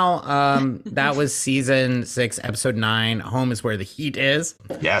now that was season 6, episode 9. Home is where the heat is.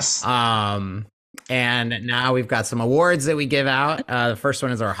 Yes. And now we've got some awards that we give out. The first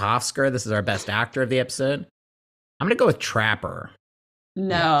one is our Hofstra. This is our best actor of the episode. I'm gonna go with Trapper.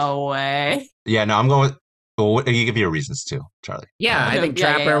 No way. Yeah, no, I'm going with. Well, you give your reasons too, Charlie. Yeah, I think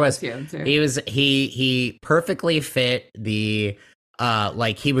Trapper was. He perfectly fit the.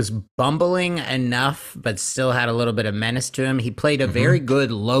 Like he was bumbling enough, but still had a little bit of menace to him. He played a very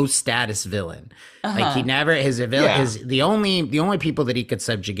good low status villain. Like he never the only people that he could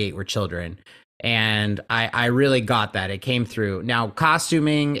subjugate were children, and I really got that. It came through. Now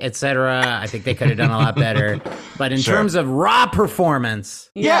costuming, etc. I think they could have done a lot better, but in terms of raw performance,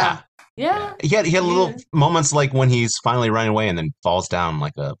 Yeah. He had little moments like when he's finally running away and then falls down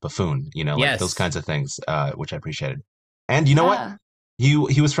like a buffoon. Like those kinds of things, which I appreciated. And you know what?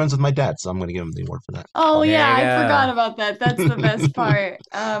 He was friends with my dad, so I'm going to give him the award for that. Oh, yeah, I forgot about that. That's the best part.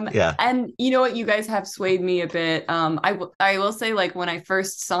 And you know what? You guys have swayed me a bit. I will say, like, when I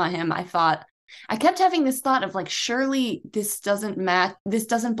first saw him, I kept having this thought of, like, surely this doesn't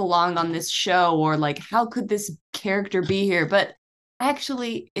belong on this show, or, like, how could this character be here? But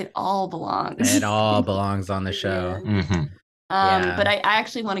actually, it all belongs. It all belongs on the show. But I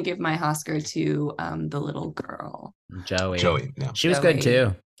actually want to give my Oscar to the little girl. Joey. Yeah. She was good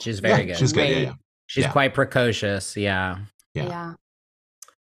too. She's very good. She's good. Yeah. She's quite precocious. Yeah.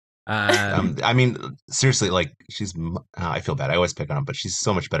 I mean, seriously, like she's. I feel bad. I always pick on him, but she's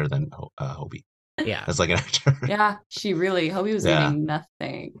so much better than Hobie. Yeah, as like an actor. Yeah, she really. Hobie was doing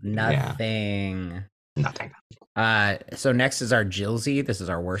nothing. Nothing. So next is our Jilzy. This is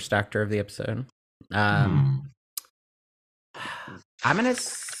our worst actor of the episode. I'm gonna.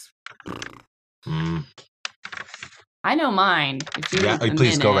 I know mine.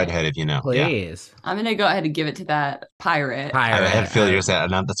 Please go right ahead if you know. Please. I'm gonna go ahead and give it to that pirate. I had a feeling you're saying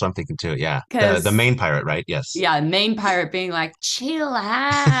that's what I'm thinking too. Yeah, the main pirate, right? Yes. Yeah, main pirate being like, chill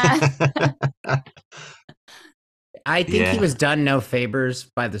out. I think he was done no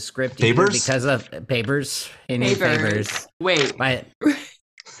favors by the script because of Papers. Wait.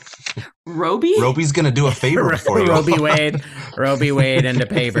 Roby's gonna do a favor for you. Roby Wade into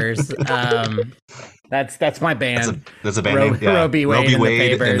Papers. That's my band. That's a band name. Yeah. Roby Wade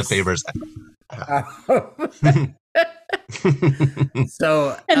and the Favors.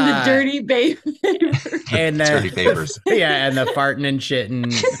 So and the dirty baby and the dirty favors. Yeah, and the farting and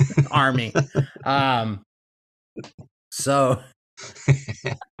shitting army. So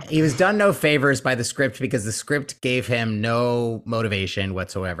he was done no favors by the script because the script gave him no motivation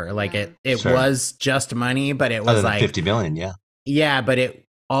whatsoever. Like it was just money, but it was like $50 million. Yeah. Yeah, but it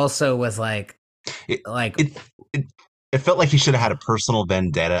also was like it felt like he should have had a personal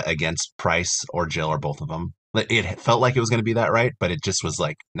vendetta against Price or Jill or both of them. It felt like it was going to be that, right? But it just was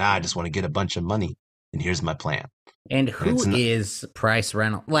like, nah, I just want to get a bunch of money, and here's my plan. And who is Price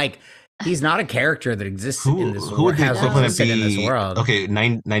Reynolds? Like, he's not a character that exists in this world. Who would the equivalent be? In this world. Okay,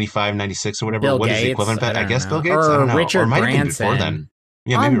 95, 96 or whatever. Bill what Gates, is the equivalent? I guess Bill Gates? Or I don't know. Richard or might Branson. Have been before then.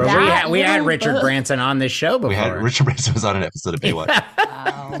 Yeah, maybe we had Richard Branson on this show before. Richard Branson was on an episode of Baywatch.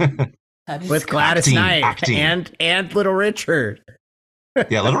 Wow. With Gladys Knight and Little Richard.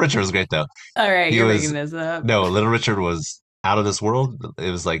 Yeah, Little Richard was great though. All right, you're making this up. No, Little Richard was out of this world.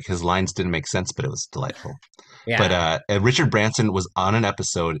 It was like his lines didn't make sense, but it was delightful. Yeah. But Richard Branson was on an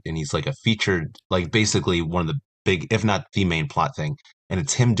episode, and he's like a featured, like basically one of the big, if not the main plot thing. And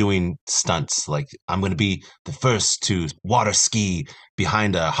it's him doing stunts. Like, I'm going to be the first to water ski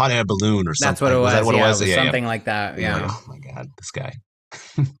behind a hot air balloon or something. That's what it was. Was that what it was? Yeah, something like that. Yeah. Like, oh my God, this guy.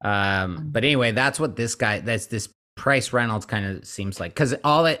 But anyway, that's what this Price Reynolds kind of seems like, because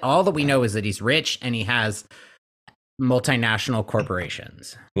all that we know is that he's rich and he has multinational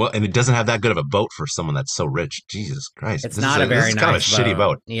corporations. Well, and it doesn't have that good of a boat for someone that's so rich. Jesus Christ, it's not a very nice kind of a shitty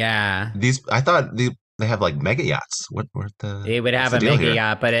boat. Yeah, I thought they have like mega yachts. What were They would have a mega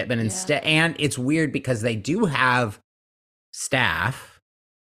yacht, but instead, and it's weird because they do have staff.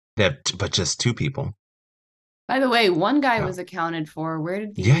 They have, but just 2 people. By the way, one guy was accounted for. Where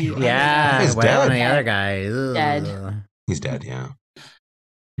did the he's dead. The other guy dead? He's dead. Yeah.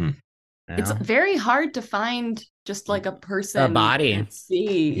 It's very hard to find just like a person, a body.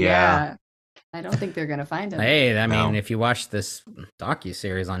 See, yeah. I don't think they're gonna find him. Hey, I mean, if you watch this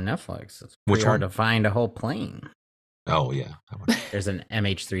docuseries on Netflix, it's pretty hard to find a whole plane. Oh yeah, there's an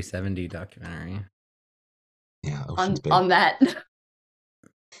MH370 documentary. Yeah, on that.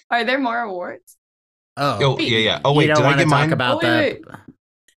 Are there more awards? Oh yeah. Oh wait, did I get mine? About wait.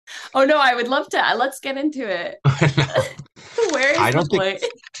 Oh no, I would love to. Let's get into it. Where is the plane?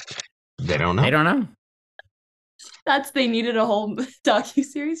 They don't know. They don't know. They needed a whole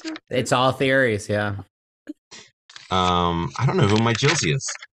docuseries. It's all theories, yeah. I don't know who my Josie is.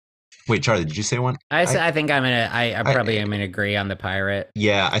 Wait, Charlie, did you say one? I think I'm gonna. I probably am gonna agree on the pirate.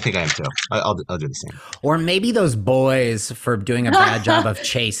 Yeah, I think I am too. I'll do the same. Or maybe those boys for doing a bad job of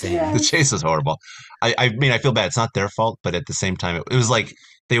chasing. The chase is horrible. I mean, I feel bad. It's not their fault, but at the same time, it was like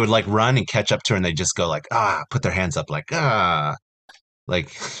they would like run and catch up to her, and they just go like put their hands up like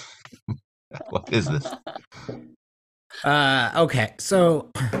like what is this? Okay,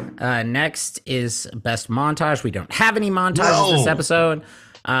 so next is best montage. We don't have any montages this episode,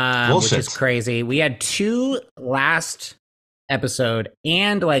 which is crazy. We had 2 last episode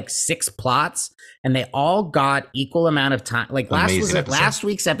and like 6 plots, and they all got equal amount of time. Like last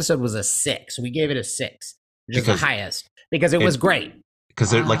week's episode was a 6. We gave it a 6, which is the highest because it was great.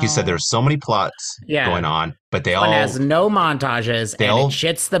 Because, like you said, there's so many plots going on, but they all has no montages, and it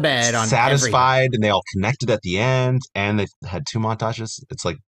shits the bed on satisfied, everything. And they all connected at the end, and they had 2 montages. It's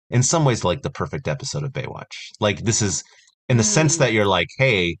like, in some ways, like the perfect episode of Baywatch. Like this is, in the sense that you're like,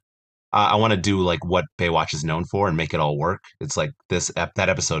 hey, I want to do like what Baywatch is known for and make it all work. It's like that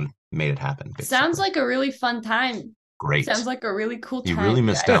episode made it happen. Basically. Sounds like a really fun time. Great. Sounds like a really cool time. You really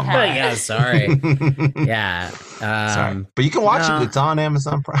missed out. Yeah, sorry. Yeah. Sorry. But you can watch it. It's on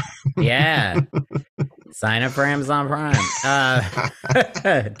Amazon Prime. Yeah. Sign up for Amazon Prime.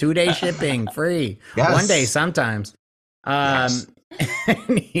 2-day shipping, free. Yes. 1 day sometimes.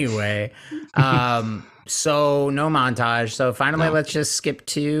 Anyway. So no montage. So finally, let's just skip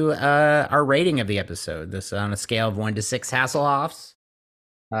to our rating of the episode. This on a scale of 1 to 6 Hasselhoffs.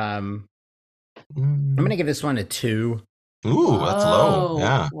 I'm gonna give this one a 2. Ooh, that's low.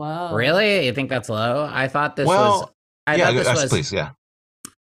 Yeah. Wow. Really? You think that's low? I thought this was. Please, yeah.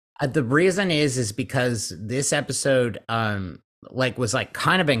 The reason is because this episode, was like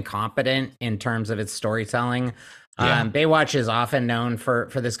kind of incompetent in terms of its storytelling. Baywatch is often known for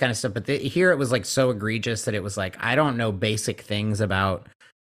this kind of stuff, but here it was like so egregious that it was like I don't know basic things about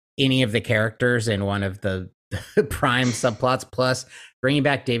any of the characters in one of the prime subplots. Plus, bringing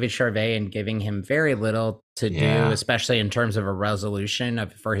back David Charvet and giving him very little to do, especially in terms of a resolution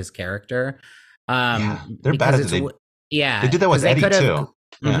for his character. They're bad at it. They did that with Eddie too.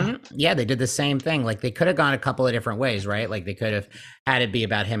 Yeah, they did the same thing. Like they could have gone a couple of different ways, right? Like they could have had it be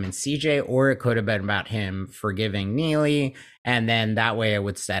about him and CJ, or it could have been about him forgiving Neely, and then that way it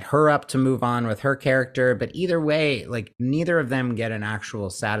would set her up to move on with her character. But either way, like neither of them get an actual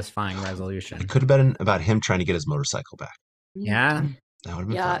satisfying resolution. It could have been about him trying to get his motorcycle back. Yeah. That would have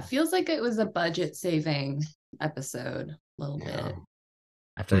been fun. It feels like it was a budget saving episode a little bit.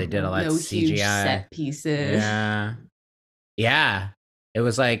 After they did all that CGI huge set pieces. Yeah. It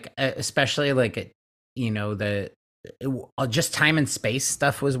was like, especially like, just time and space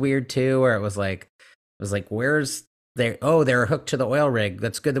stuff was weird too, where it was like, where's they? Oh, they're hooked to the oil rig.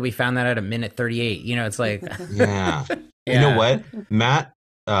 That's good that we found that at a minute 38. It's like, yeah. You know what? Matt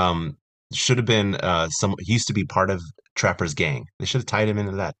should have been he used to be part of Trapper's gang. They should have tied him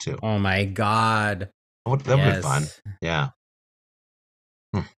into that too. Oh my God. That would be fun. Yeah.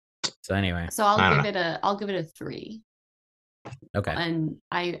 So anyway. So I'll give it a 3. Okay. And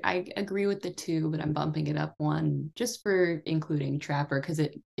I agree with the 2, but I'm bumping it up 1 just for including Trapper, because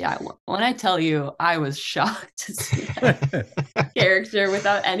when I tell you I was shocked to see that character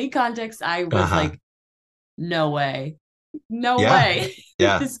without any context, I was like, no way. No way.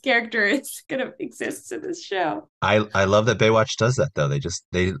 Yeah. This character is gonna exist in this show. I love that Baywatch does that though.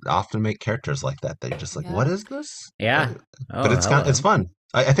 They often make characters like that. They're just like, what is this? Yeah. But it's fun.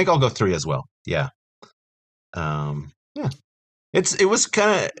 I think I'll go 3 as well. Yeah. Yeah. It was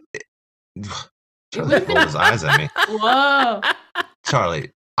kind of. Charlie rolled his eyes at me. Whoa,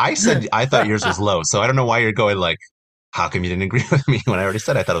 Charlie! I said I thought yours was low, so I don't know why you're going like, how come you didn't agree with me when I already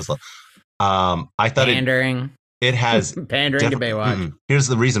said I thought it was low? I thought pandering. It has pandering to Baywatch. Here's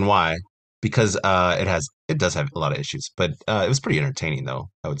the reason why: because it does have a lot of issues, but it was pretty entertaining though.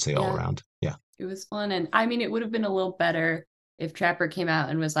 I would say all around. Yeah, it was fun, and I mean, it would have been a little better if Trapper came out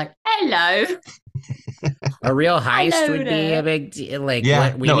and was like, "Hello." A real heist would be a big deal. Like,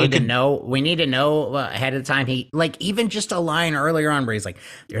 yeah, we need to know ahead of time. He, like, even just a line earlier on where he's like,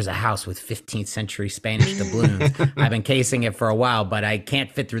 there's a house with 15th century Spanish doubloons. I've been casing it for a while, but I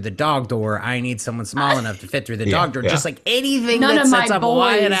can't fit through the dog door. I need someone small enough to fit through the dog door. Just like anything that sets up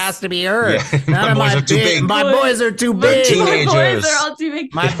why it has to be her. None of my boys are too big. Teenagers. My boys are all too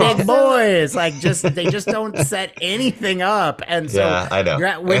big. My big boys, like, they just don't set anything up. And so I know.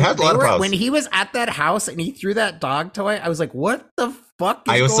 When he was at that house and he threw that dog toy, I was like, what the fuck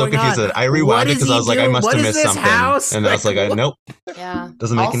is I was so going confused. on? I rewound it because I was like, I must have missed something. House? And I was like, nope. Yeah.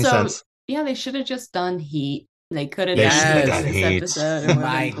 Doesn't make any sense. Yeah, they should have just done Heat. They could have done Heat.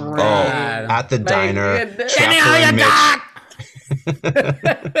 My God. At the diner.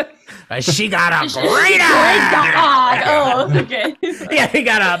 She got a great dog. Oh, okay. Yeah, he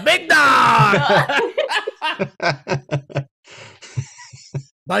got a big dog.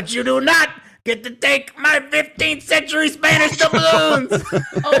 But you do not get to take my 15th century Spanish doubloons.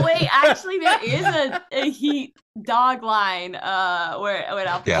 Oh wait, actually there is a Heat dog line where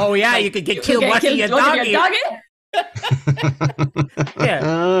oh yeah, you could get killed watching your doggy.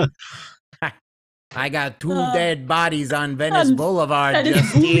 Yeah. I got 2 dead bodies on Venice Boulevard,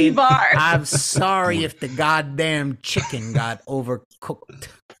 Justine. I'm sorry if the goddamn chicken got overcooked.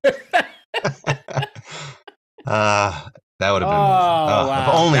 That would have been wow. If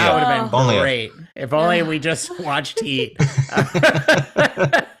only that would have been great. If If only we just watched Heat.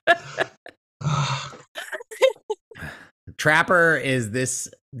 Trapper is this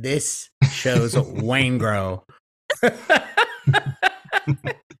show's Wayne Grow.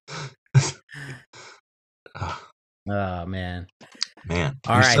 Oh man. All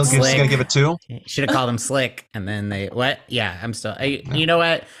right, still just gonna give it 2. Should have called him Slick, and then they what? Yeah, I'm still. You know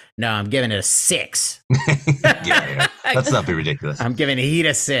what? No, I'm giving it a 6. Yeah. Let's not be ridiculous. I'm giving Heat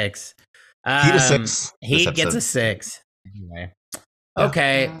a 6. Heat a 6. Heat gets a 6. Anyway.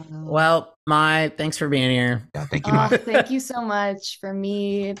 Okay. Well, Mai, thanks for being here. Yeah, thank you, Mai. Thank you so much. For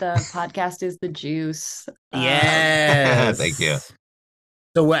me, the podcast is the juice. Yes. Thank you.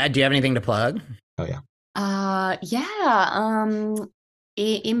 So, do you have anything to plug? Oh yeah.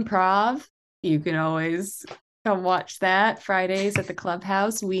 Improv. You can always come watch that Fridays at the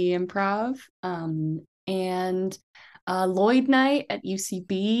Clubhouse. We improv. And Lloyd Night at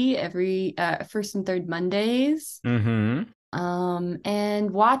UCB every first and third Mondays. Mm-hmm.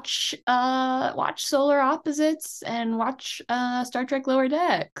 And watch Solar Opposites and watch Star Trek Lower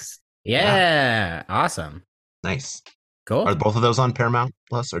Decks. Yeah, awesome. Nice. Cool. Are both of those on Paramount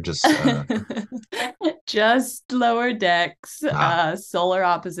Plus or just just Lower Decks? Solar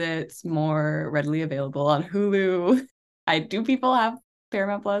Opposites more readily available on Hulu. Do people have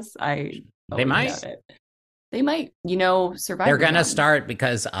Paramount Plus? They might. They might, survive. They're gonna start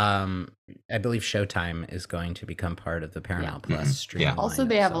because I believe Showtime is going to become part of the Paramount Plus stream. Yeah. Also,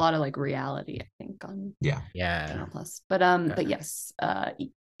 they have a lot of like reality, I think, on Paramount Plus. But yes,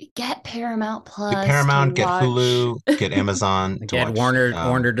 get Paramount Plus. Get Paramount, get Hulu, get Amazon, get watch,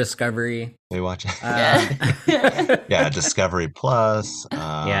 Warner Discovery. We watch it. Yeah, Discovery Plus.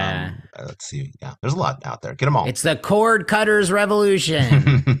 Yeah. Let's see. Yeah, there's a lot out there. Get them all. It's the cord cutters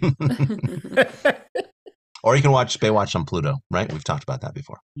revolution. Or you can watch Baywatch on Pluto, right? We've talked about that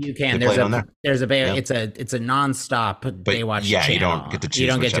before. You can. There's a Baywatch. Yeah. It's a nonstop Baywatch channel. You don't get to choose. You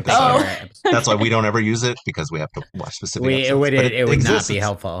don't get to pick. That's why we don't ever use it because we have to watch specific episodes. It would not be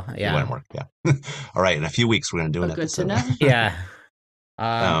helpful. Yeah. It wouldn't work. Yeah. All right. In a few weeks, we're going to do an episode. Good to know. Yeah.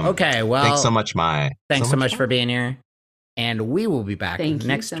 Okay. Well. Thanks so much, Mai. Thanks so much for being here, and we will be back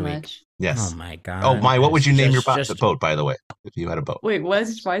next week. Much. Yes. Oh my God. Oh, Mai, what would you name your boat? By the way, if you had a boat. Wait, why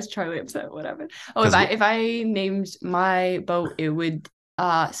is Charlie upset? What happened? Oh, if I named my boat, it would.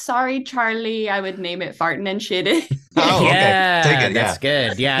 Sorry, Charlie. I would name it Fartin' and Shitting. Oh, yeah, okay. Take it. That's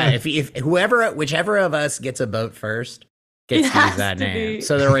good. Yeah. If whichever of us gets a boat first gets to use that name,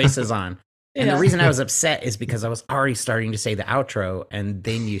 so the race is on. And the reason I was upset is because I was already starting to say the outro, and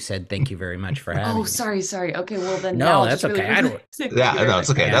then you said thank you very much for having me. Oh, sorry. Okay, well then. No, that's okay. It's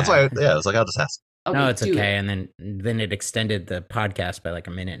okay. That's why. I was like, I'll just ask. Okay, no, it's okay. And then it extended the podcast by like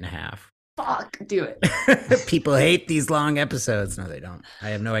a minute and a half. Fuck, do it. People hate these long episodes. No, they don't. I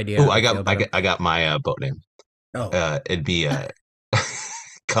have no idea. Oh, I got my boat name. Oh, it'd be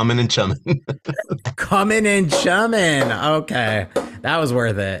Coming and Chummin'. Coming and Chummin'. Okay, that was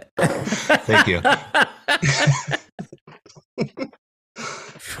worth it. Thank you.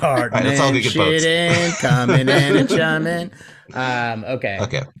 Farting and shitting, coming and chummin'. Okay.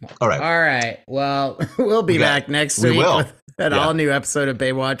 Okay. All right. Well, we'll be back next week with an all new episode of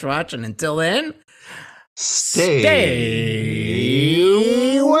Baywatch Watch, and until then, stay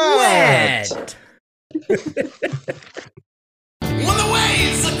wet.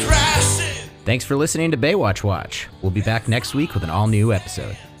 Thanks for listening to Baywatch Watch. We'll be back next week with an all-new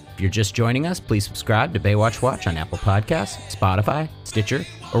episode. If you're just joining us, please subscribe to Baywatch Watch on Apple Podcasts, Spotify, Stitcher,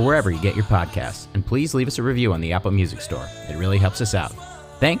 or wherever you get your podcasts. And please leave us a review on the Apple Music Store. It really helps us out.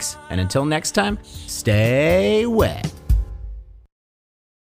 Thanks, and until next time, stay wet.